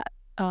and chat.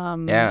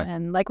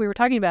 And like we were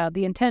talking about,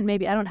 the intent,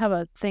 maybe I don't have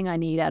a thing I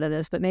need out of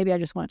this, but maybe I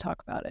just want to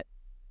talk about it.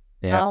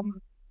 Yeah.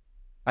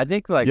 I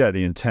think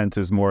the intent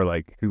is more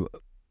like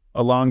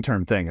a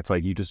long-term thing. It's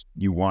like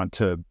you want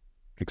to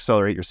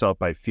accelerate yourself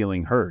by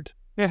feeling heard.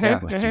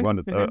 Like you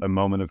want a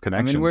moment of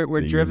connection. I mean,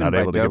 we're driven not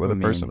by able to dopamine, get with a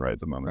person right at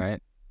the moment,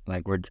 right?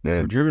 Like we're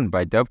driven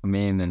by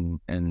dopamine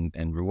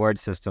and reward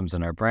systems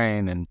in our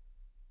brain, and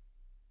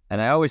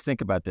I always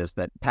think about this,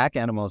 that pack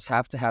animals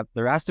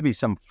there has to be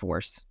some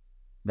force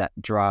that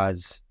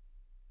draws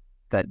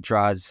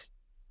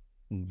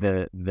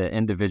the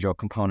individual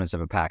components of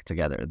a pack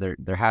together.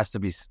 There has to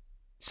be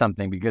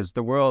something, because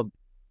the world,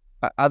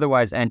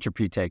 otherwise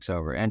entropy takes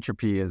over.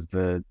 Entropy is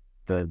the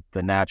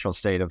natural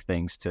state of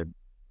things to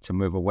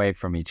move away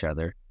from each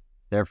other.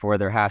 Therefore,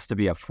 there has to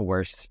be a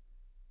force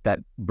that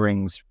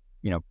brings,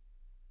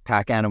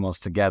 pack animals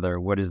together.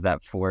 What is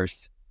that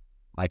force?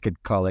 I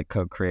could call it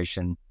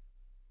co-creation.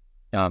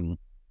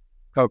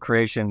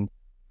 Co-creation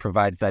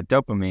provides that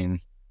dopamine,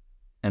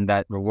 and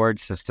that reward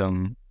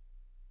system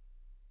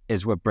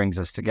is what brings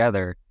us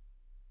together.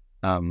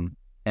 And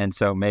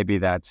so maybe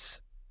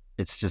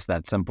it's just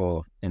that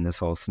simple in this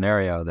whole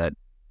scenario that,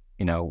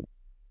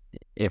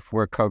 if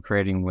we're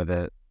co-creating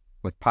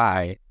with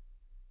pi,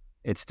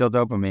 it's still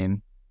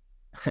dopamine,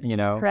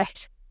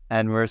 Right.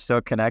 And we're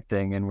still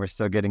connecting and we're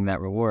still getting that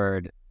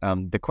reward.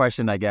 The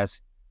question, I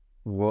guess,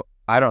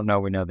 I don't know,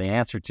 we know the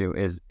answer to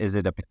is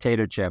it a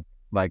potato chip?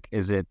 Like,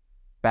 is it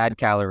bad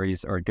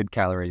calories or good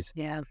calories?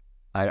 Yeah.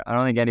 I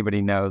don't think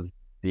anybody knows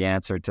the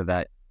answer to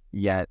that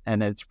yet.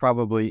 And it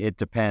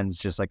depends,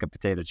 just like a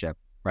potato chip,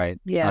 right?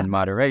 Yeah. On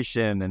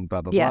moderation and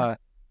blah, blah, blah.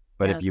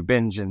 But if you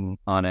binge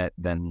on it,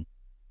 then...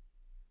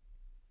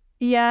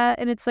 Yeah,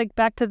 and it's like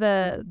back to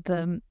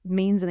the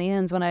means and the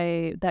ends. When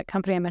that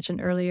company I mentioned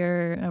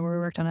earlier, where we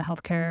worked on a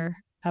healthcare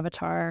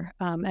avatar,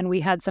 and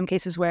we had some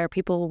cases where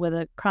people with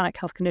a chronic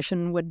health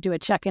condition would do a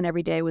check-in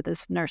every day with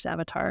this nurse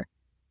avatar,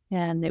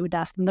 and it would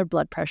ask them their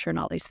blood pressure and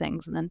all these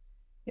things, and then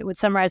it would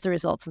summarize the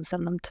results and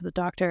send them to the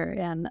doctor.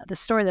 And the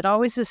story that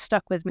always has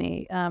stuck with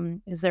me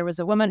is there was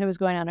a woman who was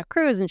going on a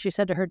cruise, and she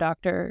said to her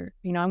doctor,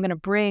 I'm going to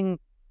bring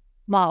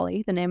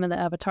Molly, the name of the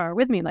avatar,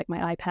 with me, like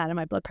my iPad and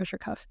my blood pressure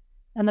cuff.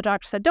 And the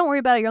doctor said, don't worry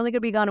about it. You're only going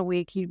to be gone a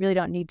week. You really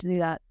don't need to do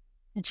that.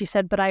 And she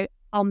said, but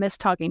I'll miss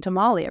talking to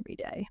Molly every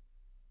day.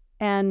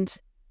 And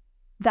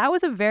that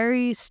was a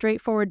very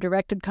straightforward,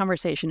 directed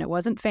conversation. It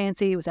wasn't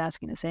fancy. It was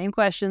asking the same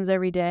questions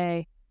every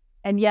day.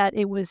 And yet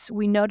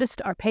we noticed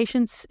our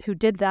patients who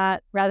did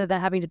that, rather than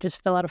having to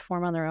just fill out a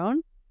form on their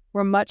own,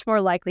 were much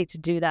more likely to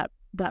do that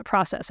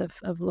process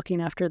of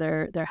looking after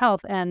their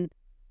health. And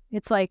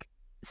it's like,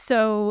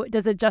 so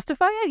does it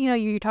justify it?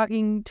 You're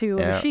talking to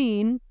a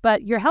machine,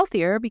 but you're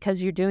healthier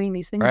because you're doing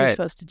these things you're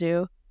supposed to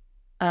do.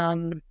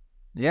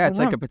 It's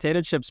like a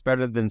potato chip's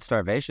better than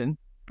starvation.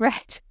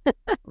 Right.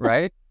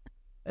 Right?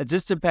 It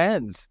just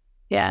depends.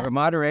 Yeah. Or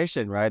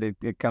moderation, right?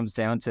 It comes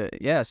down to,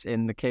 yes,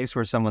 in the case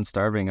where someone's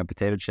starving, a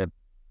potato chip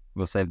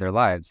will save their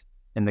lives.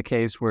 In the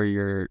case where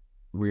you're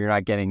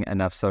not getting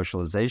enough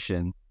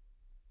socialization,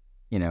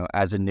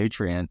 as a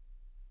nutrient,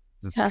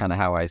 that's kind of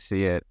how I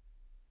see it.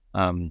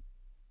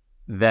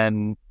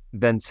 Then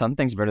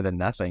something's better than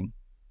nothing.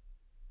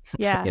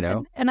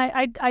 Yeah. And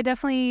I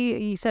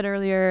definitely, you said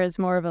earlier, is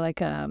more of a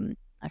like,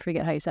 I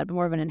forget how you said, but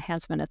more of an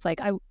enhancement. It's like,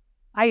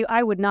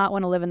 I would not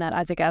want to live in that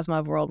Isaac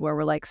Asimov world where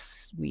we're like,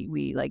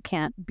 we like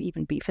can't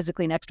even be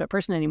physically next to a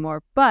person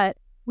anymore. But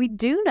we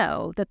do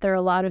know that there are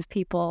a lot of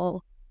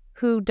people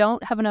who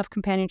don't have enough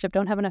companionship,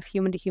 don't have enough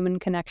human to human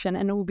connection.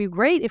 And it would be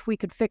great if we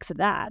could fix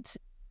that.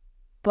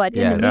 But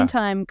in the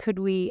meantime, could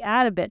we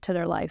add a bit to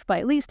their life by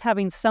at least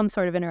having some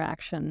sort of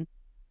interaction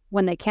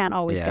when they can't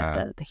always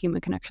get the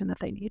human connection that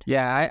they need?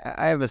 Yeah,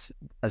 I have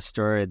a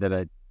story that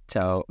I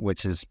tell,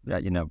 which is,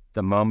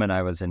 the moment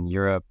I was in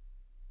Europe,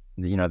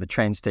 the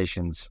train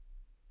stations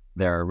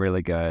there are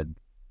really good,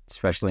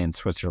 especially in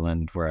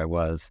Switzerland where I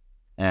was.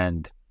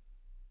 And,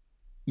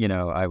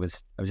 I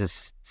was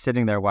just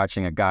sitting there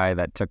watching a guy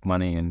that took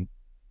money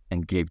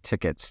and gave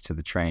tickets to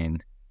the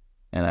train.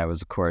 And I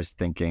was, of course,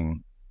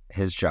 thinking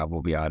his job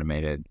will be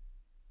automated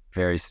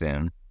very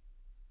soon.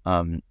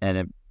 And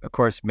it, of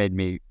course, made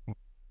me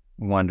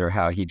wonder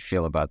how he'd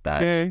feel about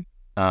that. Okay.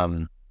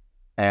 But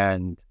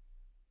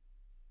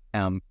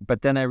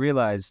then I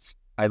realized,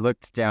 I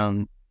looked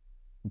down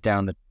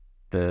the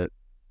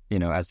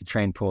as the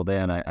train pulled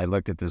in, I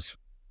looked at this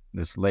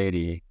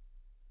lady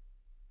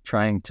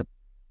trying to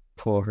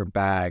pull her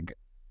bag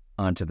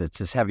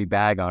this heavy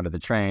bag onto the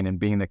train, and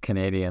being the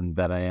Canadian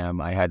that I am,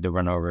 I had to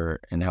run over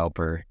and help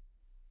her.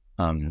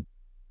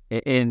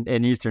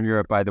 In Eastern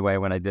Europe, by the way,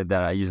 when I did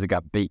that, I usually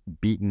got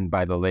beaten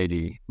by the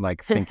lady,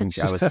 like thinking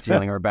I was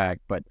stealing her bag.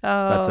 But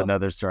that's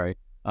another story.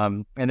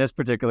 In this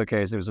particular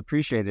case, it was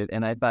appreciated.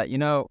 And I thought,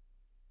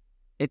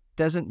 it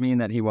doesn't mean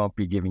that he won't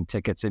be giving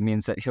tickets. It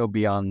means that he'll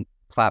be on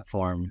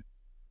platform,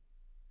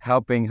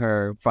 helping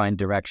her find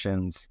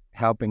directions,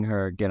 helping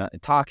her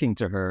talking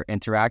to her,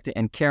 interacting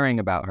and caring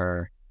about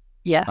her.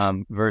 Yes.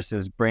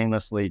 Versus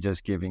brainlessly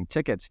just giving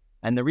tickets.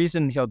 And the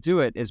reason he'll do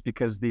it is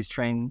because these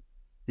train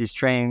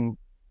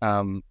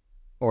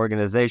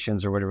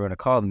organizations, or whatever you want to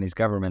call them, these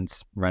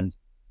governments run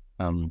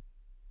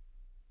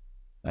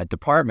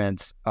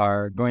departments,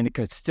 are going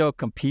to still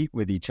compete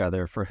with each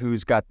other for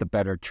who's got the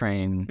better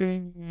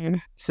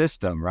train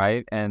system,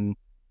 right? And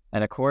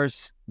of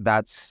course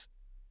that's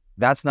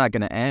not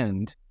going to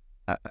end.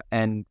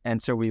 And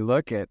so we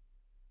look at,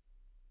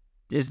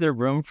 is there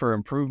room for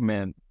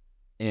improvement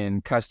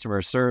in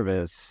customer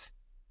service?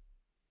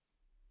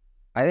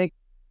 I think,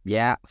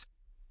 yeah.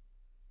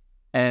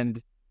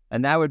 And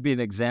that would be an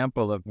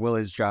example of, will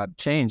his job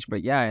change?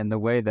 But yeah, in the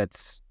way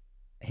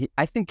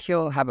I think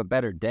he'll have a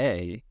better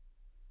day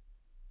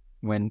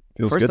when,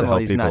 first of all,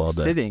 he's not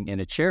sitting in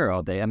a chair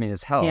all day. I mean,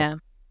 his health. Yeah.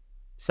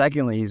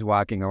 Secondly, he's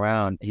walking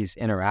around, he's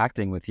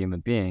interacting with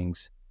human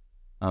beings.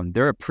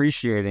 They're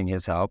appreciating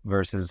his help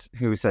versus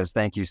who says,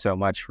 thank you so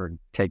much for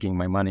taking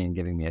my money and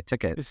giving me a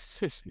ticket.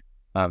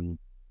 And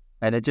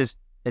it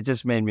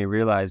just made me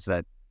realize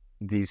that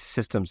these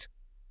systems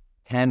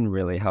can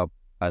really help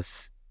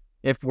us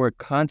if we're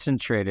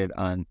concentrated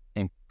on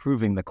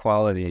improving the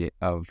quality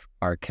of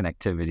our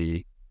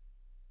connectivity.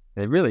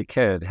 They really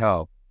could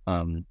help.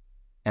 And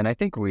I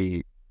think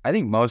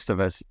most of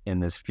us in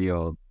this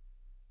field,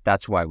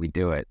 that's why we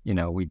do it.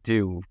 We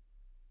do.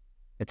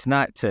 It's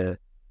not to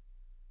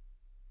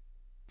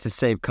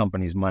save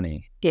companies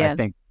money. Yeah. I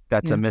think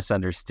that's a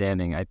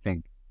misunderstanding. I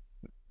think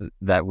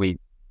that we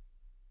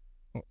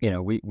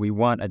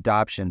want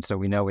adoption, so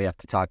we know we have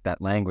to talk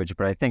that language.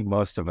 But I think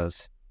most of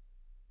us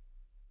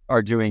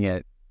are doing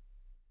it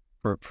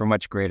for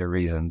much greater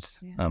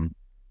reasons.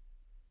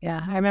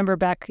 Yeah. I remember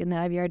back in the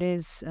IVR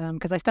days,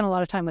 because I spent a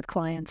lot of time with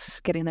clients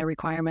getting their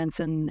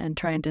requirements and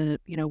trying to,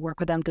 work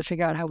with them to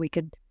figure out how we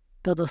could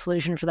build a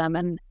solution for them.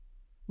 And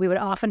we would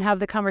often have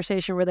the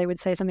conversation where they would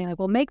say something like,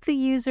 well, make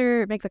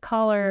the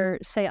caller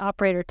say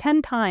operator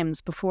 10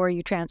 times before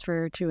you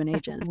transfer to an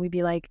agent. And we'd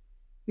be like,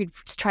 we'd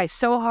try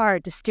so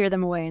hard to steer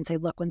them away and say,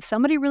 look, when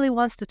somebody really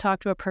wants to talk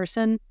to a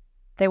person,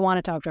 they want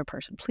to talk to a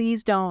person.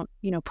 Please don't,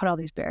 put all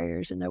these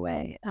barriers in their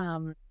way.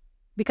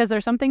 Because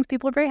there's some things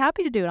people are very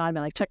happy to do. And I'm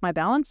like, check my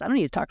balance. I don't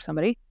need to talk to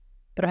somebody.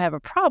 But if I have a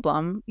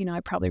problem, I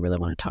probably really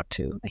want to talk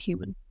to a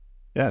human.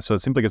 Yeah. So it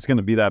seems like it's going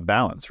to be that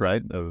balance,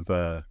 right?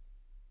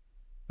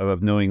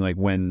 Of knowing like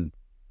when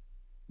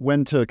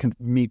to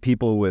meet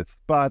people with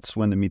bots,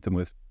 when to meet them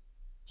with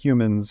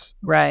humans.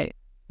 Right.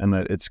 And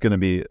that it's going to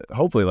be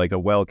hopefully like a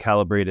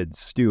well-calibrated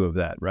stew of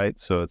that, right?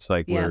 So it's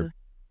like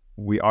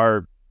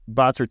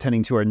bots are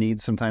tending to our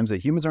needs sometimes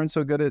that humans aren't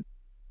so good at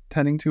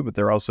tending to, but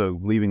they're also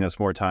leaving us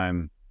more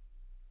time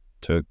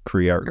to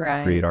create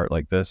art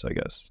like this, I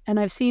guess. And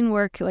I've seen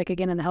work, like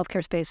again in the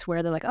healthcare space,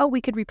 where they're like, oh, we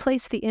could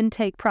replace the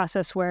intake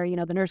process where,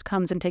 the nurse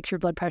comes and takes your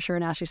blood pressure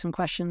and asks you some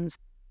questions.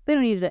 They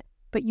don't need it.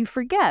 But you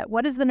forget,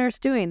 what is the nurse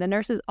doing? The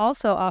nurse is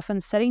also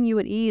often setting you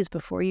at ease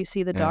before you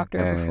see the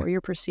doctor, before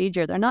your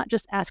procedure. They're not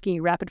just asking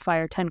you rapid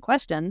fire 10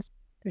 questions.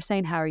 They're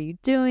saying, how are you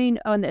doing?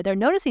 Oh, and they're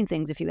noticing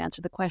things if you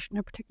answer the question in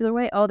a particular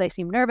way. Oh, they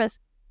seem nervous.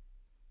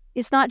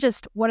 It's not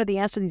just what are the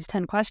answers to these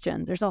 10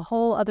 questions. There's a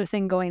whole other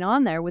thing going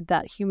on there with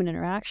that human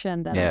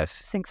interaction that I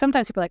think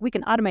sometimes people are like, we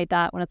can automate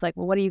that, when it's like,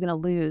 well, what are you going to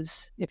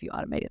lose if you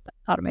automate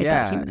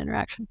that human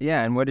interaction?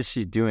 Yeah, and what is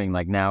she doing?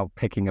 Like now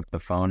picking up the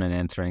phone and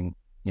answering,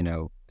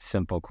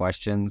 simple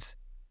questions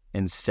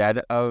instead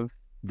of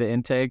the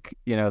intake,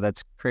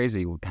 that's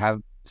crazy. Have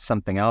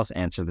something else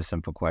answer the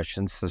simple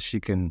questions so she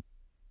can.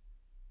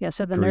 Yeah,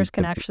 so the nurse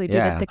can actually do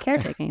the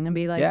caretaking and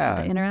be like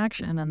the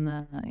interaction and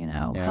the,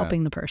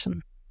 helping the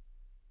person.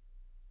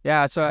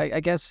 Yeah, so I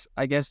guess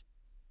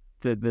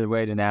the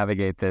way to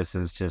navigate this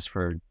is just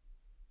for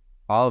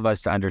all of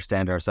us to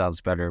understand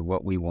ourselves better,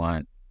 what we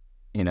want.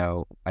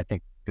 I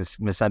think this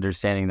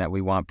misunderstanding that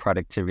we want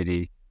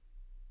productivity,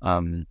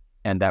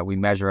 and that we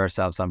measure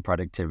ourselves on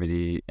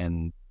productivity,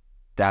 and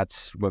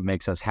that's what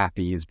makes us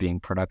happy, is being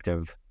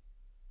productive.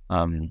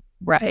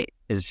 Right.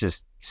 Is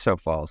just so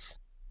false.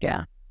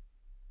 Yeah.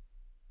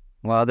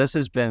 Well, this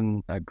has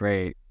been a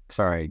great.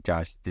 Sorry,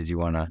 Josh. Did you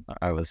want to?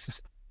 I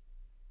was.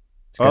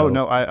 Oh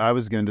no, I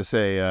was going to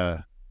say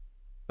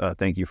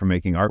thank you for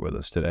making art with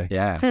us today.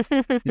 Yeah. This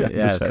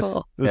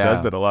has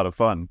been a lot of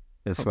fun.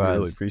 I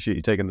really appreciate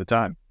you taking the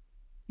time.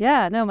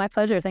 Yeah, no, my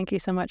pleasure. Thank you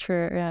so much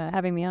for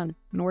having me on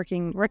and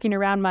working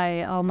around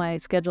all my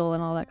schedule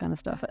and all that kind of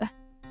stuff.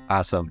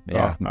 Awesome.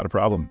 Yeah. Oh, not a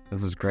problem.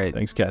 This is great.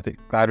 Thanks, Cathy.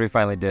 Glad we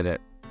finally did it.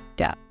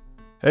 Yeah.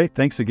 Hey,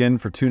 thanks again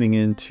for tuning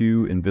in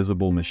to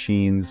Invisible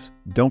Machines.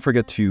 Don't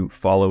forget to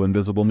follow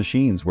Invisible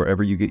Machines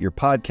wherever you get your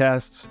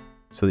podcasts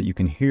so that you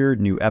can hear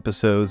new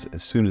episodes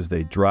as soon as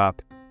they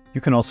drop. You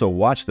can also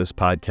watch this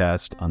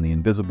podcast on the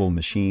Invisible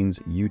Machines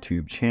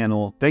YouTube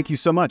channel. Thank you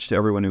so much to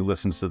everyone who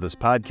listens to this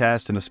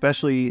podcast, and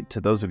especially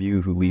to those of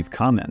you who leave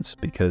comments,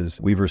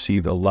 because we've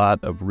received a lot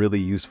of really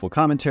useful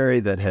commentary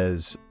that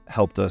has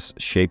helped us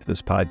shape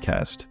this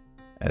podcast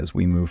as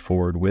we move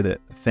forward with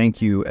it.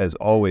 Thank you, as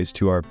always,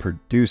 to our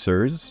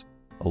producers,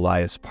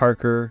 Elias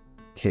Parker,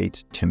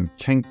 Kate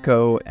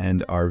Timchenko,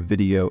 and our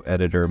video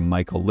editor,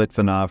 Michael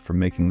Litvinov, for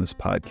making this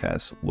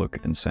podcast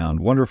look and sound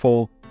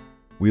wonderful.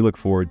 We look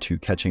forward to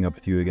catching up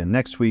with you again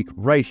next week,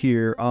 right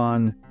here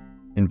on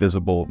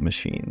Invisible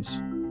Machines.